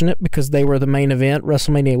unfortunate because they were the main event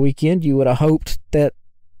WrestleMania weekend. You would have hoped that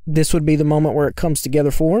this would be the moment where it comes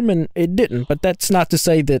together for them, and it didn't. But that's not to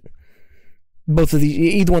say that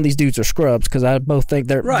either one of these dudes are scrubs, because I both think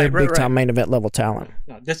they're big time main event level talent.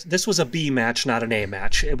 No, this was a B match, not an A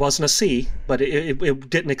match. It wasn't a C, but it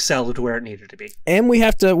didn't excel to where it needed to be. And we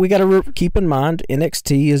got to keep in mind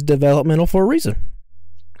NXT is developmental for a reason.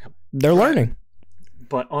 They're learning.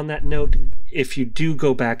 But on that note, if you do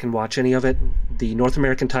go back and watch any of it, the North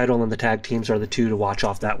American title and the tag teams are the two to watch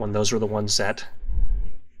off that one. Those were the ones that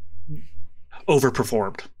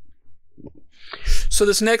overperformed. So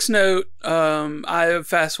this next note, I have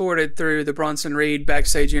fast-forwarded through the Bronson Reed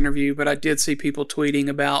backstage interview, but I did see people tweeting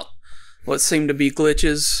about what seemed to be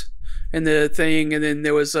glitches in the thing, and then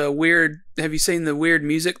there was a weird... Have you seen the weird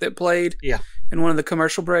music that played? Yeah. In one of the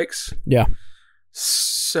commercial breaks? Yeah.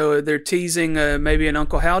 So they're teasing maybe an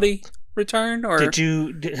Uncle Howdy return? Or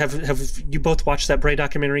have you both watched that Bray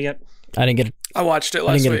documentary yet? I watched it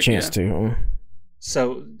last week. I didn't get a chance to.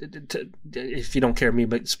 So, if you don't care me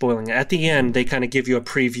but spoiling it, at the end, they kind of give you a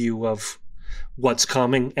preview of what's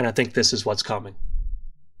coming, and I think this is what's coming.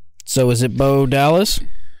 So, is it Bo Dallas?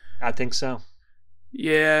 I think so.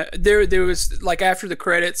 Yeah, there was, like, after the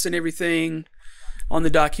credits and everything on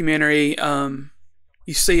the documentary,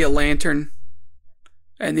 you see a lantern,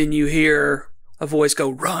 and then you hear a voice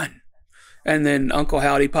go, "Run!" And then Uncle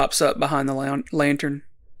Howdy pops up behind the lantern.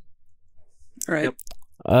 Right?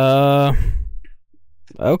 Yep.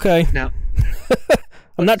 Okay. Now,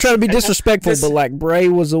 I'm not trying to be disrespectful, but like Bray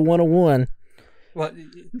was a 101. Well,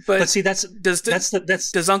 but see,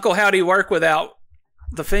 does Uncle Howdy work without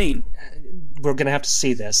the Fiend? We're gonna have to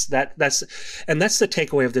see this. That's the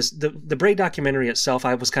takeaway of this. The Bray documentary itself,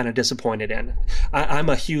 I was kind of disappointed in. I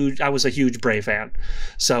was a huge Bray fan,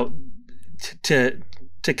 so to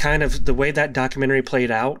kind of the way that documentary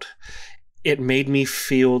played out, it made me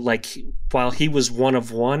feel like while he was one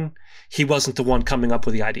of one, he wasn't the one coming up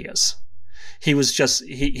with the ideas. He was just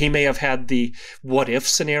he may have had the what if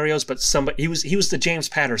scenarios, but he was the James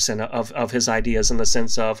Patterson of his ideas, in the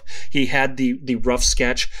sense of he had the rough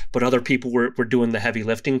sketch, but other people were doing the heavy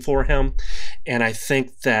lifting for him. And I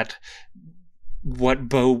think that what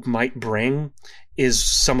Bo might bring is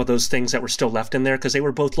some of those things that were still left in there, because they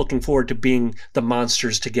were both looking forward to being the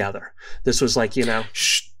monsters together. This was like,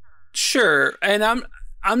 Sure, and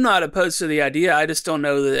I'm not opposed to the idea. I just don't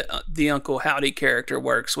know that the Uncle Howdy character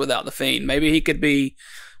works without the Fiend. Maybe he could be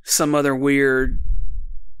some other weird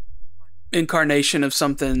incarnation of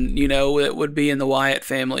something, that would be in the Wyatt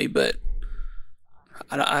family, but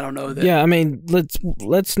I don't know that. Yeah, I mean,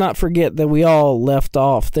 let's not forget that we all left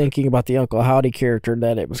off thinking about the Uncle Howdy character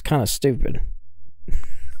that it was kind of stupid.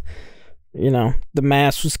 The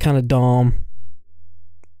mask was kind of dumb.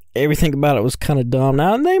 Everything about it was kind of dumb.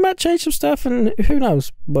 Now, they might change some stuff, and who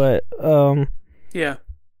knows, but yeah,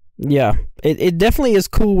 it definitely is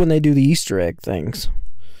cool when they do the Easter egg things.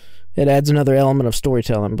 It adds another element of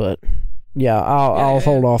storytelling, but yeah, I'll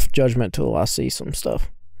hold off judgment till I see some stuff.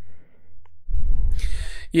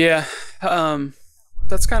 Yeah,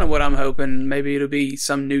 That's kind of what I'm hoping. Maybe it'll be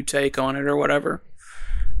some new take on it or whatever.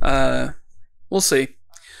 We'll see.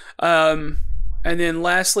 And then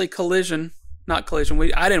lastly, Collision. Not Collision.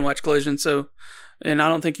 I didn't watch Collision, and I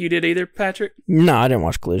don't think you did either, Patrick. No, I didn't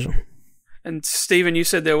watch Collision. And Steven, you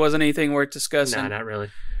said there wasn't anything worth discussing. No, not really.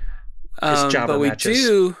 It's jobber but we matches.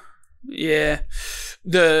 do. Yeah.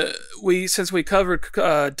 Since we covered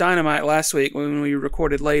Dynamite last week when we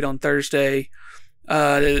recorded late on Thursday,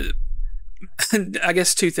 I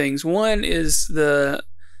guess two things. One is the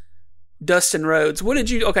Dustin Rhodes.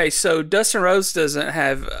 So Dustin Rhodes doesn't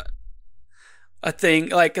have a thing.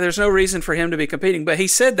 Like, there's no reason for him to be competing, but he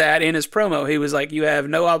said that in his promo. He was like, you have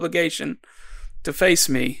no obligation to face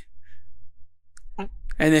me.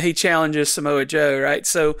 And then he challenges Samoa Joe, right?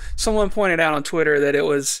 So someone pointed out on Twitter that it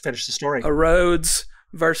was finish the story. A Rhodes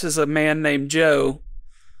versus a man named Joe,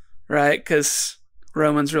 right? Because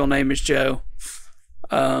Roman's real name is Joe.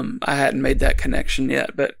 I hadn't made that connection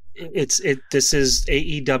yet, but this is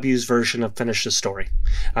AEW's version of finish the story.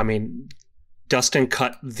 I mean, Dustin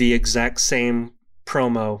cut the exact same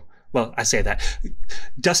promo. Well, I say that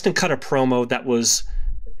Dustin cut a promo that was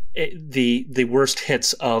the worst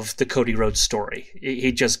hits of the Cody Rhodes story.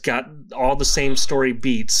 He just got all the same story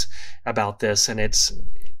beats about this, and it's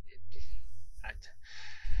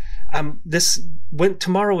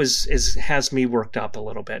tomorrow has me worked up a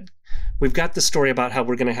little bit. We've got the story about how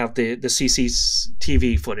we're going to have the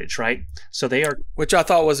CCTV footage, right? So they are, which I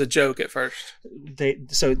thought was a joke at first.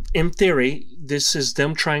 So in theory, this is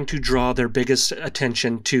them trying to draw their biggest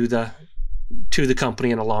attention to the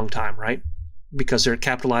company in a long time, right? Because they're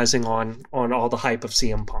capitalizing on all the hype of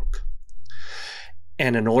CM Punk.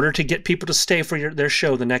 And in order to get people to stay for their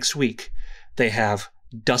show the next week, they have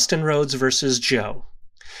Dustin Rhodes versus Joe.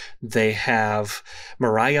 They have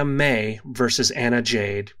Mariah May versus Anna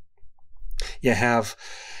Jade. You have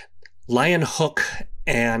Lion Hook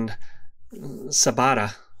and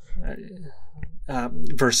Sabata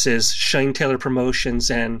versus Shane Taylor Promotions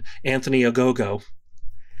and Anthony Ogogo.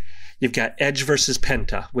 You've got Edge versus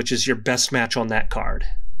Penta, which is your best match on that card.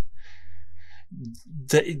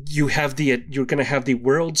 You're going to have the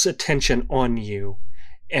world's attention on you,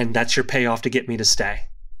 and that's your payoff to get me to stay.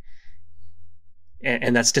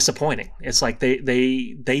 And that's disappointing. It's like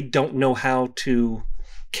they don't know how to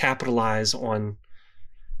capitalize on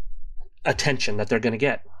attention that they're going to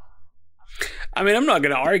get. I mean, I'm not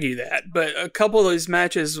going to argue that, but a couple of these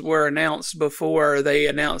matches were announced before they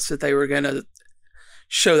announced that they were going to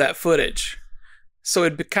show that footage. So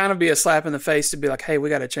it'd kind of be a slap in the face to be like, hey, we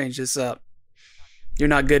got to change this up. You're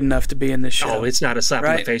not good enough to be in this show. Oh, it's not a slap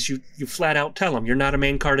in the face. You flat out tell them you're not a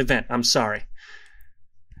main card event. I'm sorry.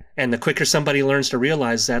 And the quicker somebody learns to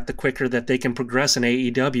realize that, the quicker that they can progress in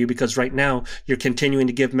AEW, because right now you're continuing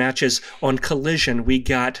to give matches on Collision. We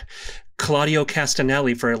got Claudio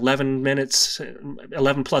Castagnelli for 11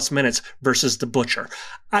 plus minutes versus The Butcher.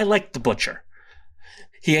 I like The Butcher.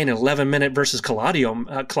 He ain't an 11-minute versus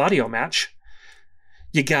Claudio match.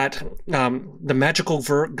 You got the magical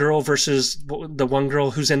girl versus the one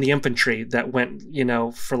girl who's in the infantry that went,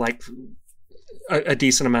 for like a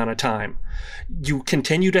decent amount of time. You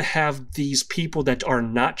continue to have these people that are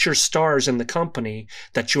not your stars in the company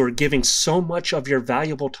that you're giving so much of your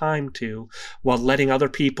valuable time to, while letting other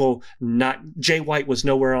people not. Jay White was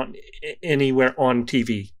anywhere on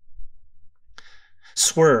TV.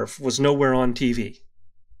 Swerve was nowhere on TV.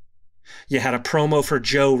 You had a promo for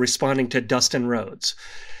Joe responding to Dustin Rhodes.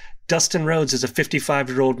 Dustin Rhodes is a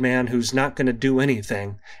 55-year-old man who's not going to do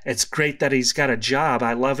anything. It's great that he's got a job.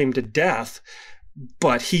 I love him to death,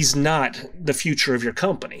 but he's not the future of your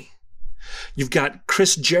company. You've got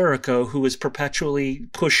Chris Jericho, who is perpetually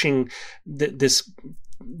pushing this.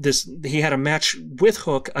 He had a match with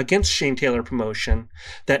Hook against Shane Taylor Promotion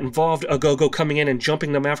that involved Ogogo coming in and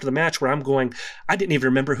jumping them after the match, where I'm going, I didn't even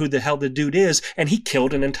remember who the hell the dude is, and he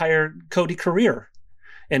killed an entire Cody career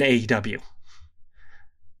in AEW.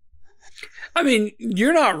 I mean,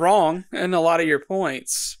 you're not wrong in a lot of your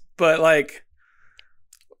points, but like,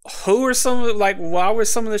 why was some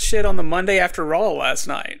of the shit on the Monday after Raw last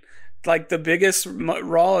night? Like the biggest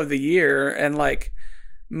Raw of the year, and like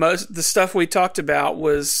most the stuff we talked about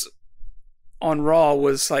was on Raw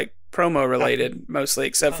was like promo related mostly,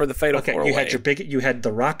 except for the Fatal 4-Way. You had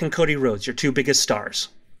The Rock and Cody Rhodes, your two biggest stars.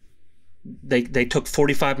 They took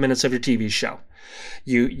 45 minutes of your TV show.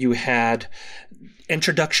 You had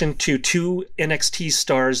introduction to two NXT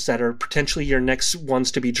stars that are potentially your next ones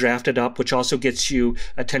to be drafted up, which also gets you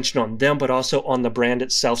attention on them, but also on the brand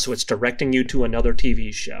itself. So it's directing you to another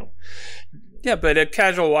TV show. Yeah, but a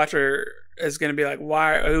casual watcher is going to be like, who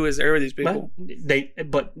are these people?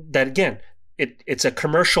 But that again, it's a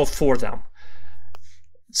commercial for them.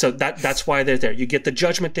 So that's why they're there. You get the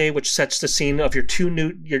Judgment Day, which sets the scene of your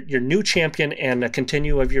new champion and a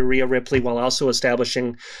continue of your Rhea Ripley, while also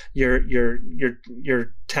establishing your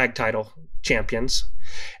tag title champions.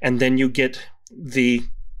 And then you get the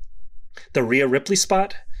Rhea Ripley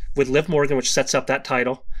spot with Liv Morgan, which sets up that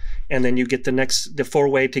title. And then you get the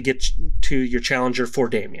 4-way to get to your challenger for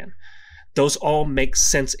Damian. Those all make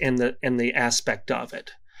sense in the aspect of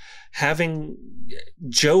it. Having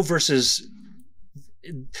Joe versus,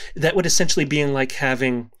 that would essentially be like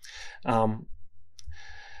having Akira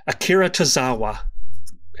Tozawa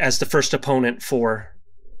as the first opponent for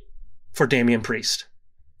Damian Priest.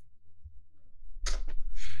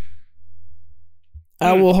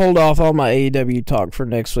 I will hold off all my AEW talk for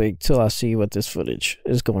next week till I see what this footage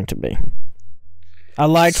is going to be. I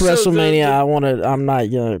liked WrestleMania. I'm not,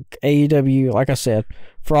 AEW, like I said,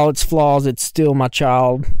 for all its flaws, it's still my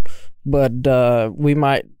child. But there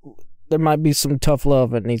might be some tough love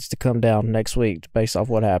that needs to come down next week based off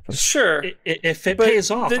what happens. Sure. If it pays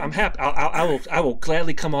off, I'm happy. I will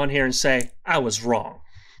gladly come on here and say I was wrong.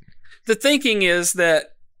 The thinking is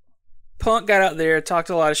that Punk got out there, talked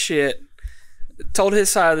a lot of shit, told his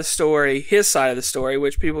side of the story,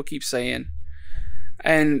 which people keep saying.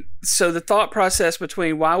 And so the thought process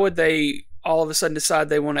between why would they all of a sudden decide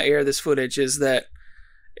they want to air this footage is that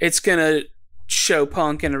it's going to show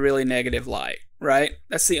Punk in a really negative light, right?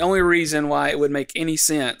 That's the only reason why it would make any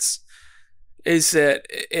sense, is that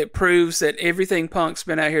it proves that everything Punk's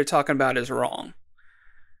been out here talking about is wrong.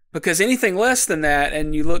 Because anything less than that,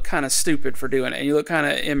 and you look kind of stupid for doing it, and you look kind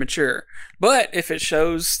of immature. But if it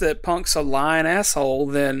shows that Punk's a lying asshole,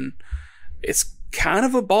 then it's kind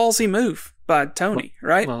of a ballsy move by Tony,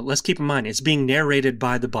 right? Well, let's keep in mind, it's being narrated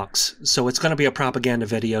by the Bucks, so it's going to be a propaganda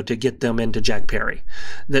video to get them into Jack Perry.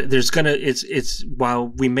 It's while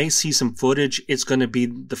we may see some footage, it's going to be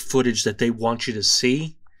the footage that they want you to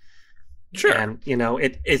see. Sure. And,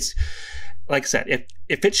 it's... Like I said,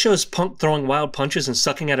 if it shows Punk throwing wild punches and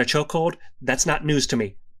sucking at a chokehold, that's not news to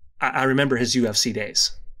me. I remember his UFC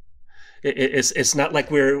days. It's not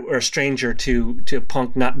like we're a stranger to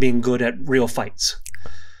Punk not being good at real fights.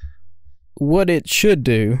 What it should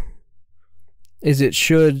do is it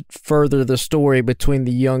should further the story between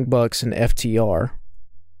the Young Bucks and FTR.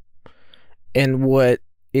 And what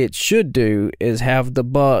it should do is have the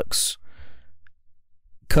Bucks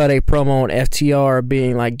cut a promo on FTR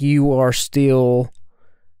being like, you are Phil's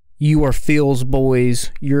boys,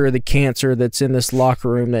 you're the cancer that's in this locker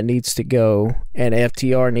room that needs to go, and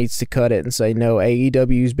FTR needs to cut it and say, no,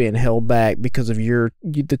 AEW's being held back because of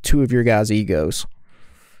the two of your guys' egos,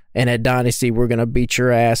 and at Dynasty we're going to beat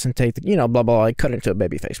your ass and take the, blah blah blah, cut into a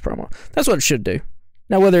babyface promo. That's what it should do.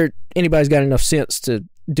 Now whether anybody's got enough sense to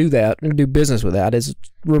do that and do business with that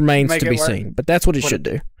remains to be seen, but that's what it should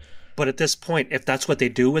do. But at this point, if that's what they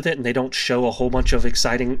do with it and they don't show a whole bunch of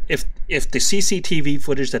exciting... If the CCTV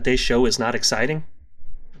footage that they show is not exciting,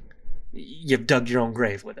 you've dug your own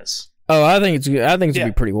grave with this. Oh, I think it's going to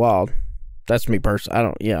be pretty wild. That's me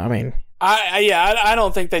personally. I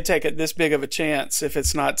don't think they take it this big of a chance if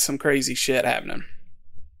it's not some crazy shit happening.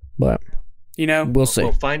 But, we'll see.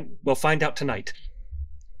 We'll find out tonight.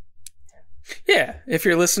 Yeah, if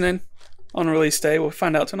you're listening on release day, we'll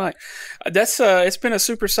find out tonight. It's been a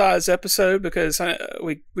supersized episode because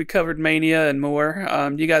we covered Mania and more.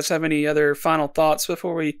 Do you guys have any other final thoughts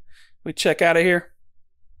before we check out of here?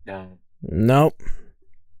 No. Nope.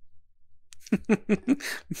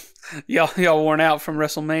 y'all worn out from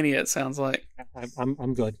WrestleMania, it sounds like.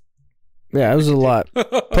 I'm good. Yeah, it was a lot.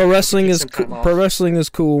 Pro wrestling is cool. Pro wrestling is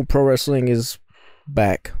cool. Pro wrestling is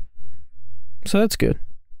back. So that's good.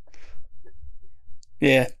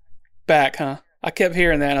 Yeah. Back, huh? I kept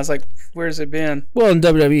hearing that and I was like, where's it been? Well, in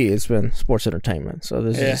WWE it's been sports entertainment, so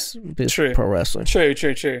this is true. Pro wrestling. True.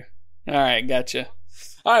 All right, gotcha.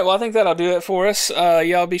 All right, well, I think that'll do it for us.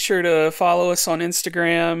 Y'all be sure to follow us on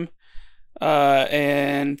Instagram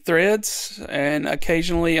and Threads, and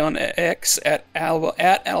occasionally on X at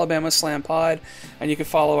Alabama Slam Pod, and you can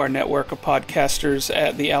follow our network of podcasters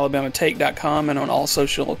at thealabamatake.com and on all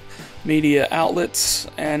social media outlets,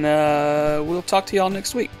 and we'll talk to y'all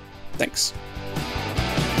next week. Thanks.